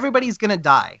knows everybody's gonna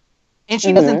die, and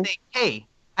she doesn't think, "Hey,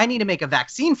 I need to make a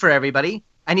vaccine for everybody.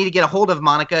 I need to get a hold of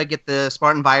Monica, get the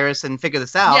Spartan virus, and figure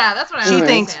this out." Yeah, that's what I She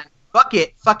understand. thinks, "Fuck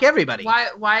it, fuck everybody."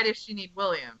 Why does she need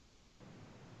William?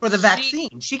 For the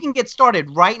vaccine, she can get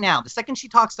started right now. The second she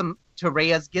talks to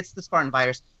Reyes, gets the Spartan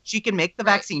virus, she can make the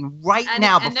vaccine right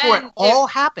now before it all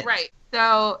happens. Right.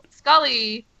 So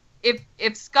Scully, if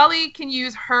Scully can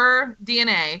use her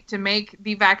DNA to make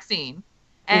the vaccine,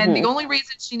 and the only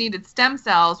reason she needed stem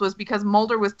cells was because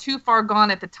Mulder was too far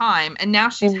gone at the time, and now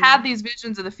she's had these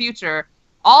visions of the future.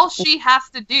 All she has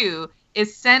to do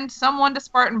is send someone to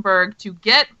Spartanburg to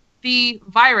get the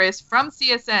virus from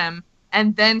CSM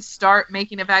and then start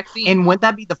making a vaccine. And wouldn't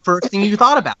that be the first thing you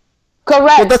thought about?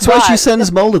 Correct. Well, that's why she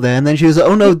sends Mulder there, and then she was like,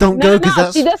 "Oh no, don't go,"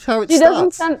 because that's how it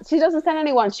starts. She doesn't send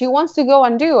anyone. She wants to go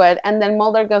and do it, and then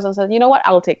Mulder goes and says, "You know what?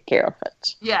 I'll take care of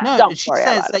it." Yeah. No, Don't she worry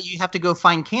says about that you have to go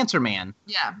find Cancer Man.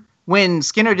 Yeah. When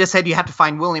Skinner just said you have to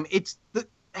find William, it's the.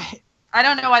 I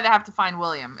don't know why they have to find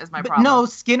William. Is my But problem. no,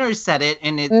 Skinner said it,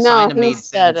 and it No, kind of he made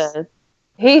said sense. it.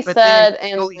 He But said, then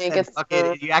and Scully like said, it's "Fuck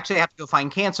it, you actually have to go find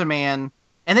Cancer Man,"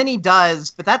 and then he does.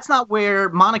 But that's not where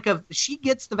Monica. She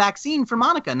gets the vaccine for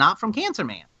Monica, not from Cancer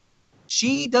Man.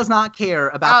 She does not care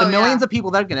about the millions of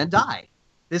people that are going to die.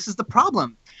 This is the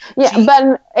problem. Yeah,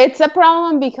 but it's a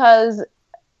problem because,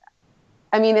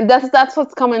 I mean, that's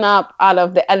what's coming up out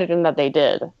of the editing that they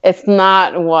did. It's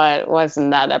not what was in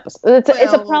that episode.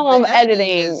 It's a problem of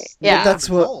editing. Yeah, That's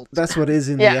what is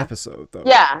in the episode, though.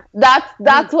 Yeah,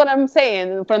 that's what I'm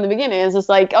saying from the beginning. It's just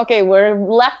like, okay, we're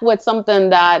left with something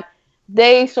that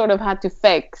they sort of had to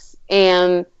fix,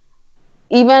 and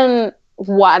even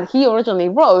what he originally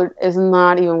wrote is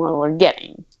not even what we're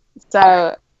getting.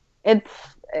 So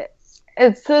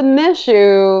it's an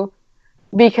issue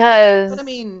because. But I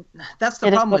mean, that's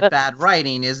the problem with bad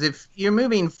writing is if you're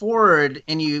moving forward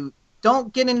and you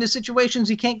don't get into situations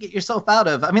you can't get yourself out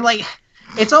of. I mean, like,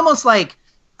 it's almost like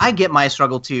I get My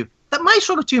Struggle 2. That My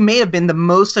Struggle 2 may have been the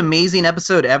most amazing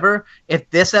episode ever if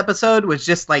this episode was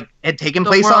just like had taken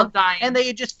place on dying. and they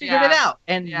had just figured it out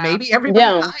and maybe everybody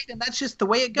died and that's just the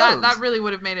way it goes. That really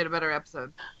would have made it a better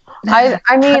episode. I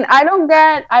mean, I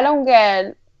don't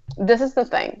get. This is the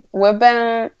thing. We've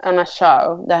been on a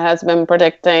show that has been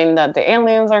predicting that the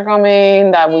aliens are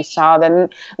coming, that we saw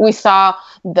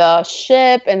the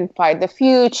ship and Fight the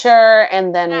Future,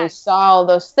 and then we saw all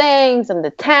those things and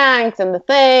the tanks and the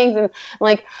things, and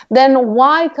like, then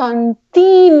why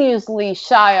continuously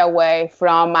shy away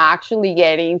from actually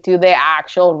getting to the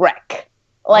actual wreck?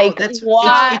 Like,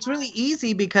 why? It's really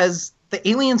easy because the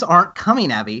aliens aren't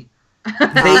coming, Abby.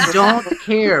 They don't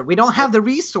care. We don't have the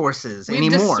resources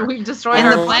anymore. We've destroyed and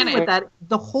our the planet. problem with that,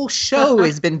 the whole show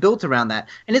has been built around that.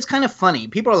 And it's kind of funny.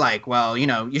 People are like, well, you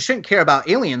know, you shouldn't care about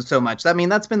aliens so much. I mean,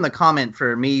 that's been the comment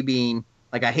for me being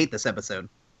like, I hate this episode.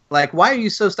 Like, why are you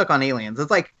so stuck on aliens?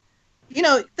 It's like, you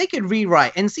know, they could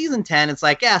rewrite. In season 10, it's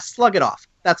like, yeah, slug it off.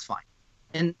 That's fine.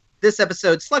 And this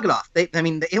episode, slug it off. The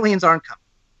aliens aren't coming.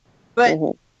 But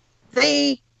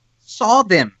they saw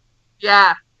them.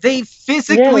 Yeah. They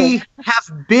physically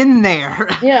have been there.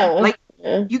 Yeah. Like,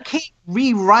 you can't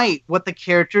rewrite what the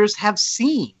characters have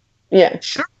seen. Yeah.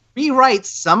 Sure, rewrite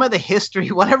some of the history,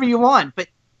 whatever you want, but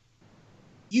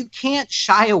you can't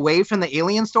shy away from the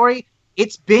alien story.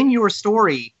 It's been your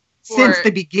story since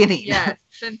the beginning. Yeah.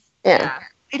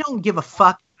 I don't give a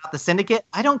fuck about the Syndicate.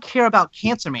 I don't care about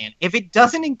Cancer Man. If it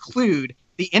doesn't include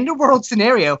the Underworld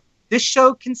scenario, this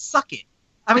show can suck it.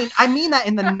 I mean that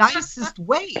in the nicest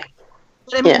way.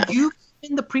 But you've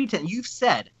been the pretense. You've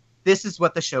said this is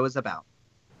what the show is about.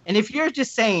 And if you're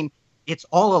just saying it's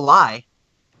all a lie,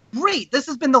 great. This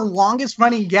has been the longest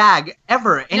running gag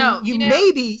ever. And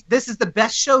maybe this is the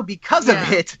best show because of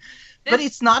it. But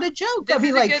it's not a joke. This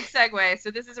is a good segue.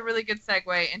 So this is a really good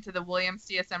segue into the William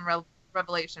CSM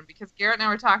revelation, because Garrett and I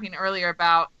were talking earlier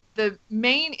about the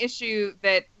main issue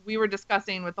that we were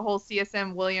discussing with the whole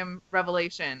CSM William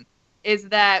revelation is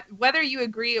that whether you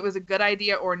agree it was a good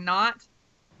idea or not,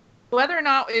 whether or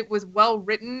not it was well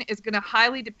written is going to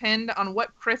highly depend on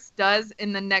what Chris does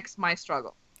in the next My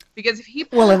Struggle. Because if he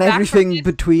pulls Well, and back from everything this,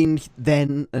 between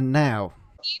then and now.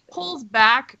 he pulls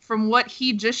back from what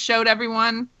he just showed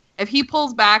everyone, if he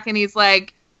pulls back and he's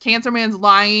like, Cancer Man's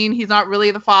lying, he's not really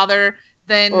the father,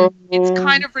 then it's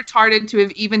kind of retarded to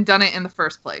have even done it in the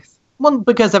first place. Well,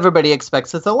 because everybody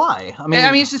expects it's a lie. I mean,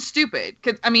 It's just stupid.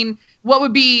 'Cause, I mean, what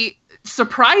would be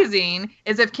surprising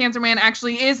is if Cancer Man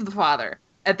actually is the father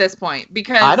at this point,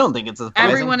 because I don't think it's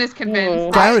surprising. everyone is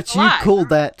convinced. Garrett, it's a you lie. called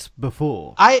that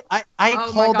before. I Oh my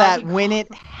called God, that he when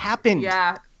it happened.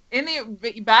 Yeah, in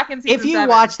the back in season If you 7,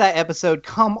 watch that episode,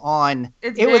 come on,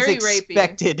 it's it was very rapey.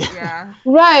 expected. Yeah,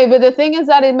 Right, but the thing is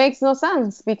that it makes no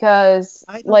sense because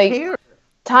I don't like care.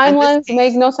 timelines case-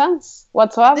 make no sense In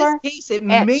whatsoever. this case, it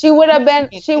And made she would have been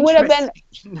it she would have been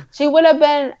interesting. she would have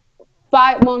been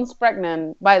 5 months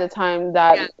pregnant by the time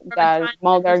that Yeah, from the that time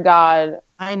Mulder got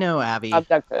I know, Abby.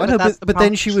 abducted. I know, that's but the then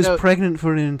problem. she was So- pregnant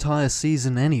for an entire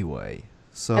season anyway.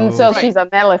 So, And so Right. she's an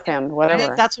elephant, I whatever.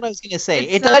 think that's what I was gonna say.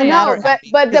 It's It so- doesn't But matter. no, but Abby,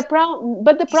 but the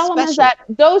because problem is special.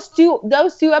 that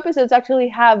those two episodes actually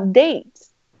have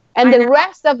dates, and I the know.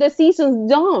 rest of the seasons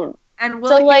don't. and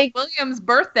So, like- William's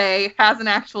birthday has an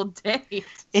actual date.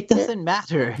 it doesn't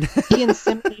matter. He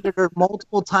inseminated her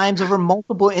multiple times over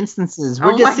multiple instances.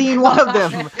 We're Oh just my seeing one of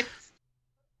them. God.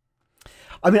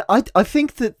 I mean, I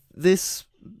think that this.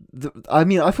 I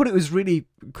mean, I thought it was really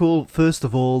cool, first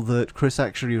of all, that Chris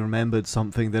actually remembered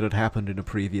something that had happened in a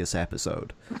previous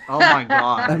episode. Oh my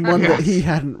god. And one that he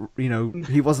hadn't,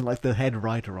 he wasn't like the head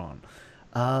writer on.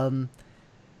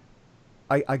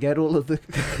 I get all of the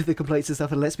the complaints and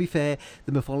stuff, and let's be fair,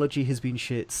 the mythology has been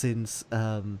shit since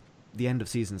the end of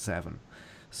season 7.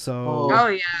 So, Oh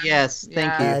yeah. Yes, thank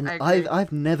Yeah. you. and I agree.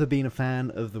 I've never been a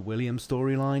fan of the William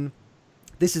storyline.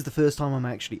 This is the first time I'm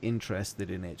actually interested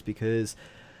in it because,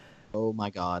 Oh my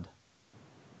god.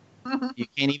 You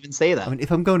can't even say that. I mean,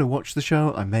 if I'm going to watch the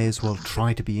show, I may as well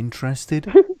try to be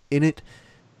interested in it.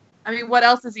 I mean, what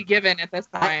else is he given at this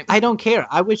point? I don't care.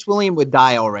 I wish William would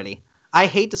die already. I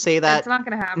hate to say that. It's not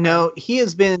going to happen. No, he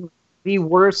has been the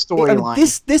worst I mean,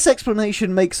 storyline. this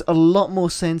explanation makes a lot more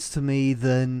sense to me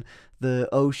than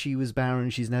she was barren,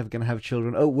 she's never going to have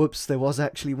children. Oh, whoops, there was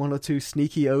actually one or two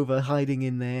sneaky over hiding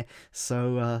in there.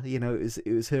 So, it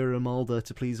was her and Mulder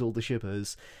to please all the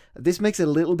shippers. This makes a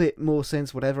little bit more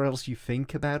sense, whatever else you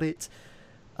think about it.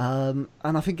 And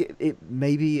I think it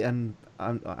maybe, and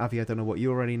Avi, I don't know what you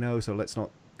already know, so let's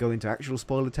not go into actual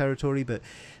spoiler territory, but,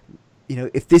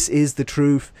 if this is the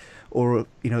truth, or,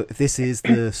 if this is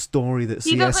the story that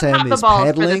He doesn't CSM have the is balls for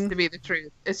this peddling... to be the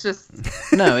truth. It's just,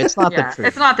 No, it's not yeah, the truth.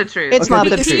 it's not the truth. It's not but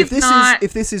the if, truth. If this Not- is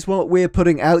if this is what we're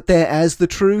putting out there as the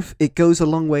truth, it goes a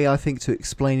long way, I think, to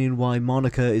explaining why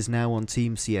Monica is now on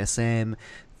Team CSM.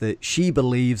 That she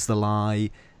believes the lie,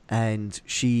 and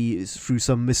she is through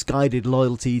some misguided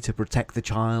loyalty to protect the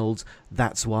child.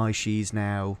 That's why she's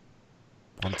now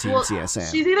on Team Well,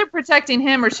 CSM. she's either protecting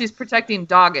him or she's protecting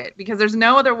Doggett, because there's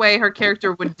no other way her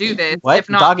character would do this What?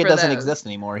 if not Doggett for doesn't those. exist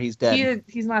anymore. He's dead.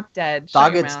 He's not dead.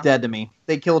 Shut your Doggett's mouth. dead to me.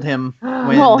 They killed him when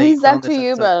Well, they he's dead filmed to this you,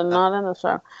 episode. but not in the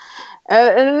show.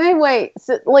 Anyway,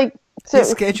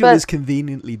 His schedule but- is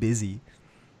conveniently busy.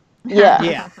 yeah,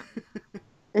 Yeah.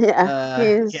 yeah.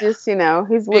 He's yeah. just he's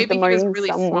with Maybe the he was Marines really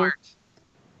somewhere. smart.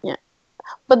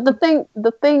 But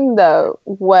the thing though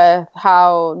with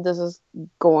how this is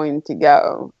going to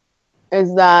go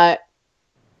is that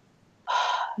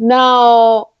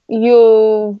now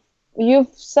you've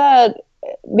said,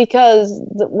 because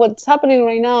what's happening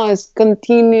right now is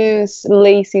continuous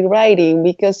lazy writing,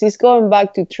 because he's going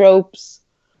back to tropes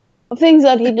of things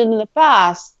that he did in the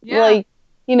past, Yeah. like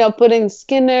putting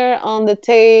Skinner on the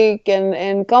take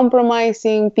and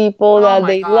compromising people Oh that my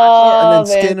they God. love. And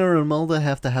then Skinner and Mulder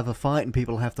have to have a fight, and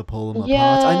people have to pull them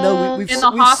apart. I know we've In the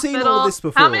we've seen all hospital, this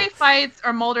before. how many fights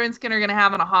are Mulder and Skinner going to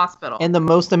have in a hospital? And the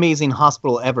most amazing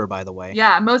hospital ever, by the way.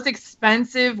 yeah, most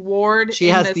expensive ward. She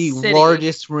in has the the city.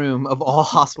 largest room of all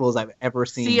hospitals I've ever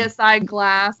seen. CSI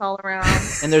glass all around.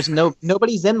 And there's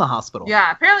nobody's in the hospital.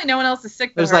 Yeah, apparently no one else is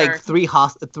sick. But There's her. like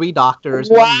three doctors,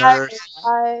 one nurse.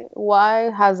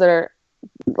 Why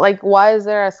is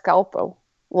there a scalpel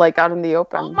out in the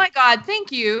open? Oh my God!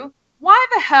 Thank you. Why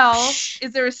the hell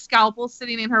is there a scalpel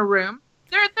sitting in her room?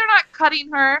 They're not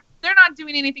cutting her. They're not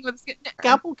doing anything with the skin.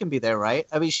 Scalpel can be there, right?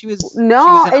 I mean, she was.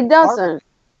 No, she was in a it doesn't.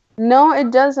 No,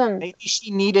 it doesn't. Maybe she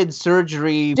needed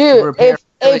surgery to Dude, repair.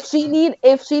 if she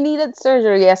needed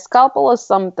surgery, a scalpel is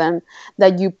something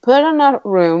that you put in a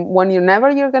room whenever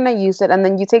you're gonna use it, and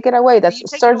then you take it away. That's You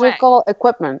take it away. surgical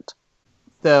equipment.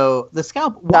 So the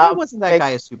scalpel. Why No, wasn't that guy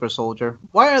a super soldier?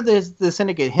 Why are the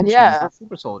syndicate henchmen Yeah. not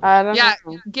super soldiers? I don't Yeah,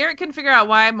 know. Garrett couldn't figure out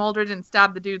why Mulder didn't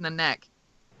stab the dude in the neck.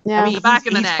 Yeah. I mean, the back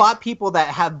of the he's neck. fought people that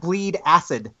have bleed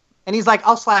acid. And he's like,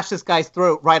 I'll slash this guy's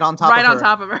throat right on top of her. Right on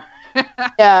top of her.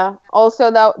 Yeah. Also,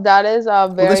 that is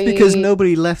a very. Well, that's because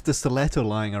nobody left a stiletto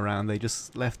lying around. They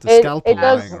just left a It scalpel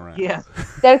does- lying around. Yeah.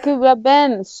 There could have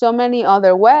been so many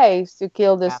other ways to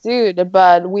kill this dude,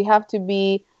 but we have to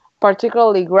be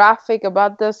particularly graphic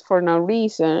about this for no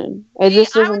reason. It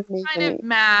just I was doesn't make kind any. of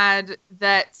mad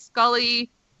that Scully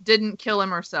didn't kill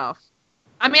him herself.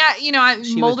 I mean,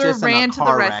 She was Mulder just in a ran to the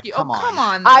car wreck. rescue. Come Oh, on. come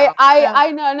on.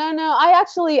 I though.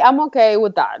 no. I'm okay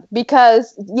with that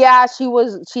because yeah,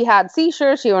 she had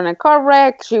seizures. She was in a car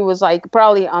wreck. She was like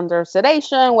probably under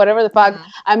sedation, whatever the fuck. Mhm.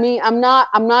 I mean, I'm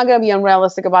not gonna be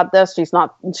unrealistic about this. She's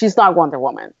not Wonder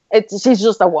Woman. She's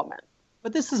just a woman.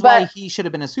 But this is But- why he should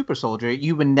have been a super soldier.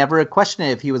 You would never question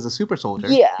it if he was a super soldier.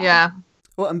 Yeah. Yeah.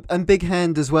 Well, and big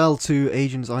hand as well to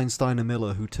Agents Einstein and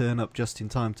Miller, who turn up just in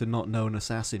time to not know an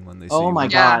assassin when they see Oh my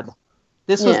one. Yeah. god.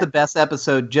 This was Yeah. the best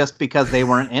episode just because they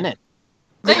weren't in it.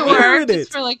 They They were were in just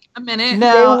it. for like a minute.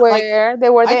 No, They were like, there. I The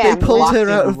think They ambulance. pulled Walked her in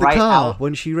out of the right car out.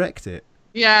 when she wrecked it.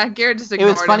 Yeah, Garrett just it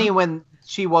ignored was funny him. when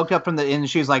she woke up from the inn.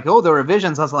 She was like, "Oh, there were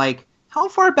visions." I was like, "How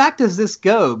far back does this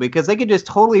go?" Because they could just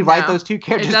totally write No, those two It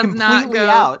characters does not completely go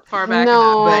out. far back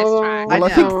No. enough. Nice try. Well, I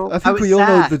know. think I was we all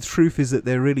know sad. the truth is that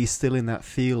they're really still in that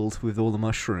field with all the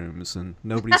mushrooms, and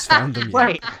nobody's found them yet.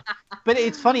 Right. But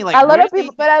it's funny, like A lot where of did they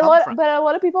people, but a come lot, from? but a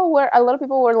lot of people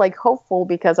were like hopeful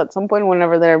because at some point,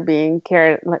 whenever they're being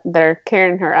carried, they're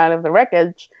carrying her out of the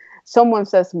wreckage. Someone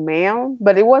says "ma'am,"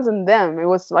 but it wasn't them. It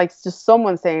was like just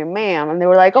someone saying "ma'am," and they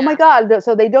were like, "Oh my Yeah. god!"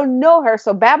 So they don't know her.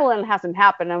 So Babylon hasn't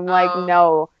happened. I'm like, Oh.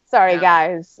 no, sorry Yeah.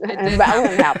 guys, It and did.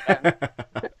 Babylon happened.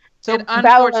 So It Babylon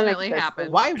unfortunately existed.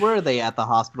 happened. why were they at the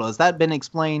hospital? Has that been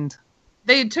explained?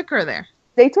 They took her there.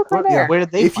 They took her there. Where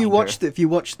did they? If you find her?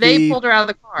 watched They the pulled her out of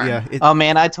the car. yeah, Oh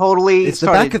man, I totally. it's the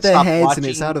started back of their stopped heads watching.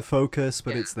 and it's out of focus,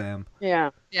 but Yeah. it's them. Yeah.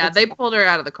 Yeah, they pulled her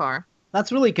out of the car.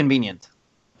 That's really convenient.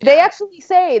 They actually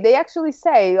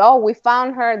say, "Oh, we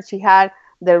found her. And she had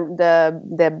the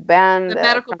band, The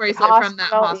medical from bracelet from that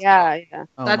hospital. Yeah, yeah.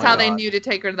 Oh That's my how they God. knew to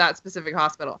take her to that specific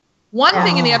hospital. One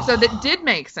thing in the episode that did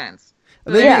make sense.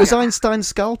 So Maybe there it you was go. Einstein's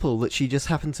scalpel that she just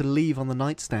happened to leave on the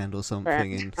nightstand or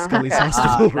something in Uh-huh. Scully's Okay.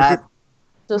 hospital room. That,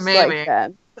 Just Maybe. like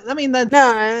that. I mean, that's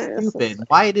No, it's- stupid.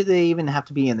 Why did they even have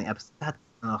to be in the episode? That,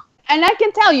 ugh. And I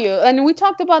can tell you, and we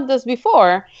talked about this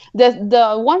before,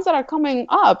 the ones that are coming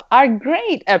up are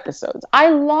great episodes. I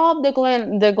love the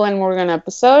Glenn Morgan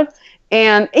episode,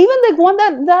 and even the one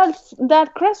that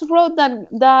Chris wrote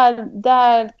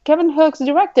that Kevin Hooks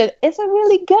directed is a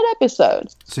really good episode.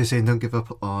 So you're saying don't give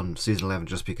up on season 11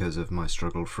 just because of My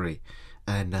Struggle Free.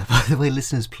 And by the way,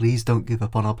 listeners, please don't give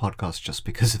up on our podcast just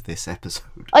because of this episode.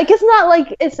 Like it's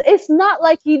not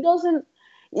like he doesn't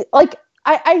like.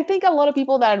 I think a lot of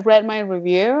people that read my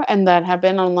review and that have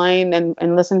been online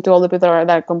and listened to all the people that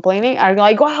are complaining are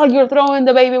like, wow, you're throwing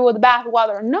the baby with the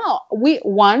bathwater. No,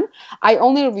 I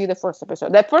only reviewed the first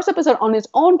episode. That first episode on its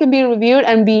own can be reviewed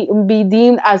and be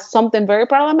deemed as something very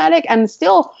problematic, and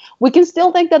still we can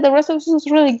still think that the rest of it is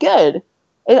really good.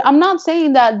 I'm not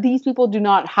saying that these people do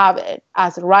not have it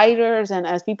as writers and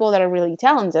as people that are really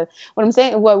talented.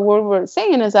 What we're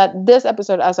saying is that this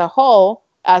episode as a whole,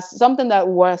 as something that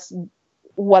was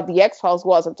what the X-Files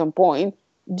was at some point,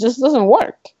 just doesn't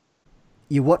work.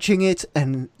 You're watching it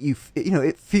and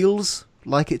it feels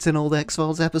like it's an old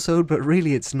X-Files episode, but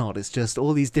really it's not. It's just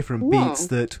all these different beats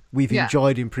that we've Yeah.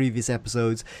 enjoyed in previous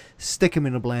episodes, stick them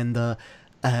in a blender,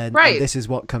 and Right. this is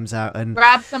what comes out. And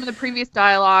Grab some of the previous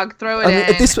dialogue, throw it I mean, in.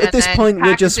 at this and then point, we're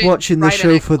package just it, watching the write an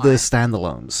show for the X-Line.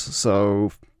 standalones.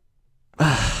 So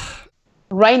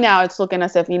Right now, it's looking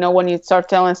as if, when you start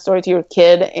telling a story to your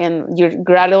kid and you're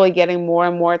gradually getting more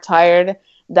and more tired,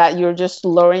 that you're just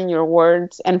slurring your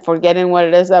words and forgetting what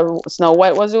it is that Snow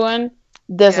White was doing.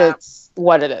 This Yeah. is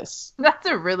what it is. That's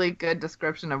a really good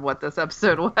description of what this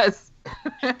episode was.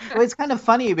 Well, it's kind of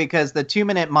funny because the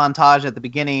 2-minute montage at the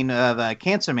beginning of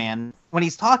Cancer Man, when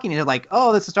he's talking, you're like,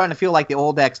 oh, this is starting to feel like the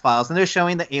old X-Files, and they're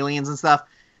showing the aliens and stuff,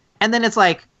 and then it's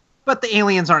like, but the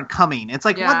aliens aren't coming. It's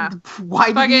like, Yeah.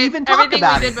 why Fuck do you it. even talk Everything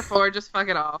about we it? did before, just fuck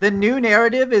it off. The new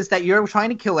narrative is that you're trying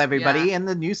to kill everybody, Yeah. and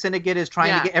the new syndicate is trying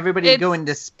Yeah. to get everybody to go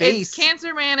into space. It's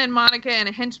Cancer Man and Monica and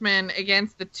a henchman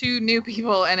against the two new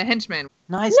people and a henchman.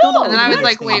 No, I still don't And then I was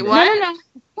like, understand wait, it. what?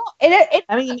 No. It,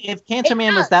 I mean, if Cancer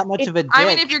Man was that much of a dick, I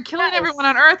mean, if you're killing everyone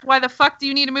on Earth, why the fuck do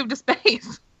you need to move to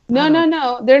space?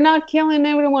 No. They're not killing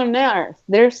everyone on Earth.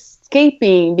 They're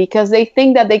escaping because they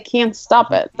think that they can't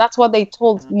stop it. That's what they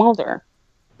told Mulder.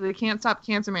 They can't stop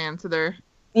Cancer Man, so they're...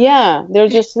 Yeah, they're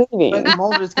just leaving. but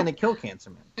Mulder's going to kill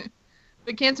Cancer Man.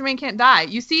 But Cancer Man can't die.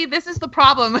 You see, this is the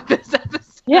problem with this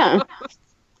episode. Yeah.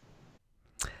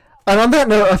 and on that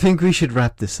note, I think we should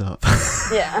wrap this up.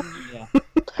 Yeah. Yeah.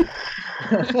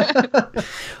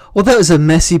 Well, that was a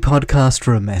messy podcast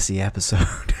for a messy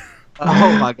episode.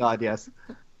 Oh my god, yes.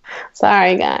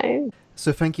 Sorry, guys.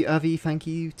 So thank you, Avi. Thank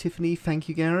you, Tiffany. Thank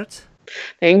you, Garrett.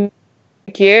 Thank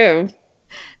you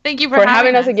Thank you for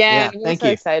having us again. Yeah, We're thank so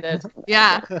you. excited.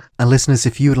 Yeah. And listeners,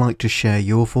 if you would like to share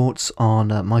your thoughts on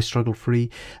My Struggle Free,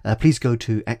 please go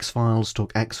to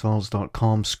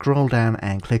xfiles.xfiles.com, scroll down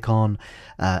and click on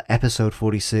episode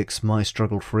 46, My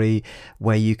Struggle Free,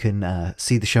 where you can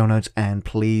see the show notes, and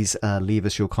please leave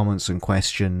us your comments and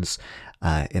questions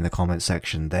in the comment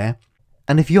section there.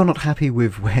 And if you're not happy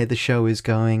with where the show is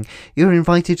going, you're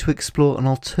invited to explore an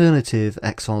alternative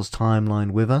X-Files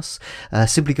timeline with us.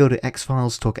 Simply go to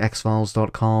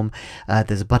xfilestalkxfiles.com.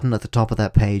 There's a button at the top of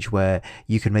that page where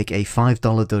you can make a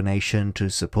 $5 donation to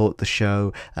support the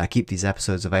show, keep these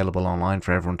episodes available online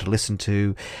for everyone to listen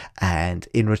to, and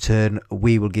in return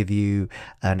we will give you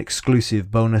an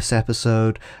exclusive bonus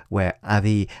episode where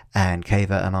Avi and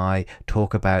Kava and I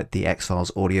talk about the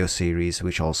X-Files audio series,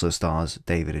 which also stars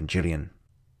David and Gillian.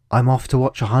 I'm off to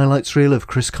watch a highlights reel of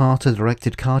Chris Carter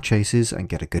directed car chases and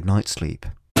get a good night's sleep.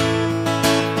 I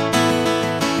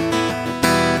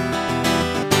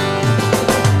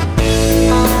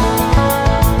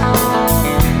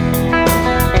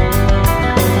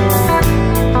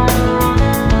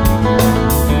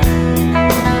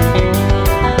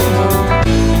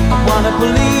wanna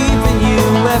believe in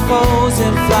UFOs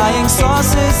and flying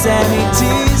saucers and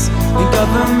ETs and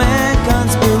government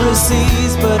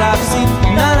conspiracies, but I've seen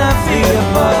none of the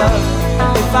above.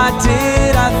 If I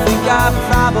did, I think I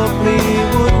probably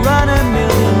would run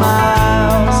 1,000,000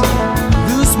 miles,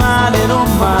 lose my little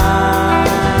mind.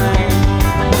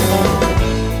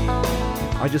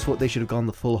 I just thought they should have gone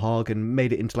the full hog and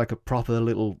made it into like a proper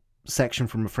little section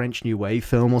from a French New Wave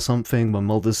film or something, where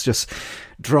Mulder's just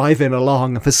driving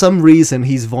along, and for some reason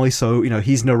he's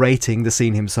he's narrating the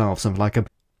scene himself, something like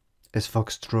as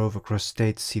Fox drove across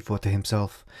states, he thought to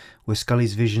himself, were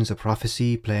Scully's visions a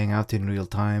prophecy playing out in real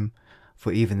time?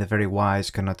 For even the very wise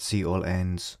cannot see all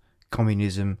ends.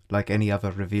 Communism, like any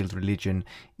other revealed religion,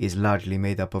 is largely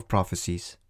made up of prophecies.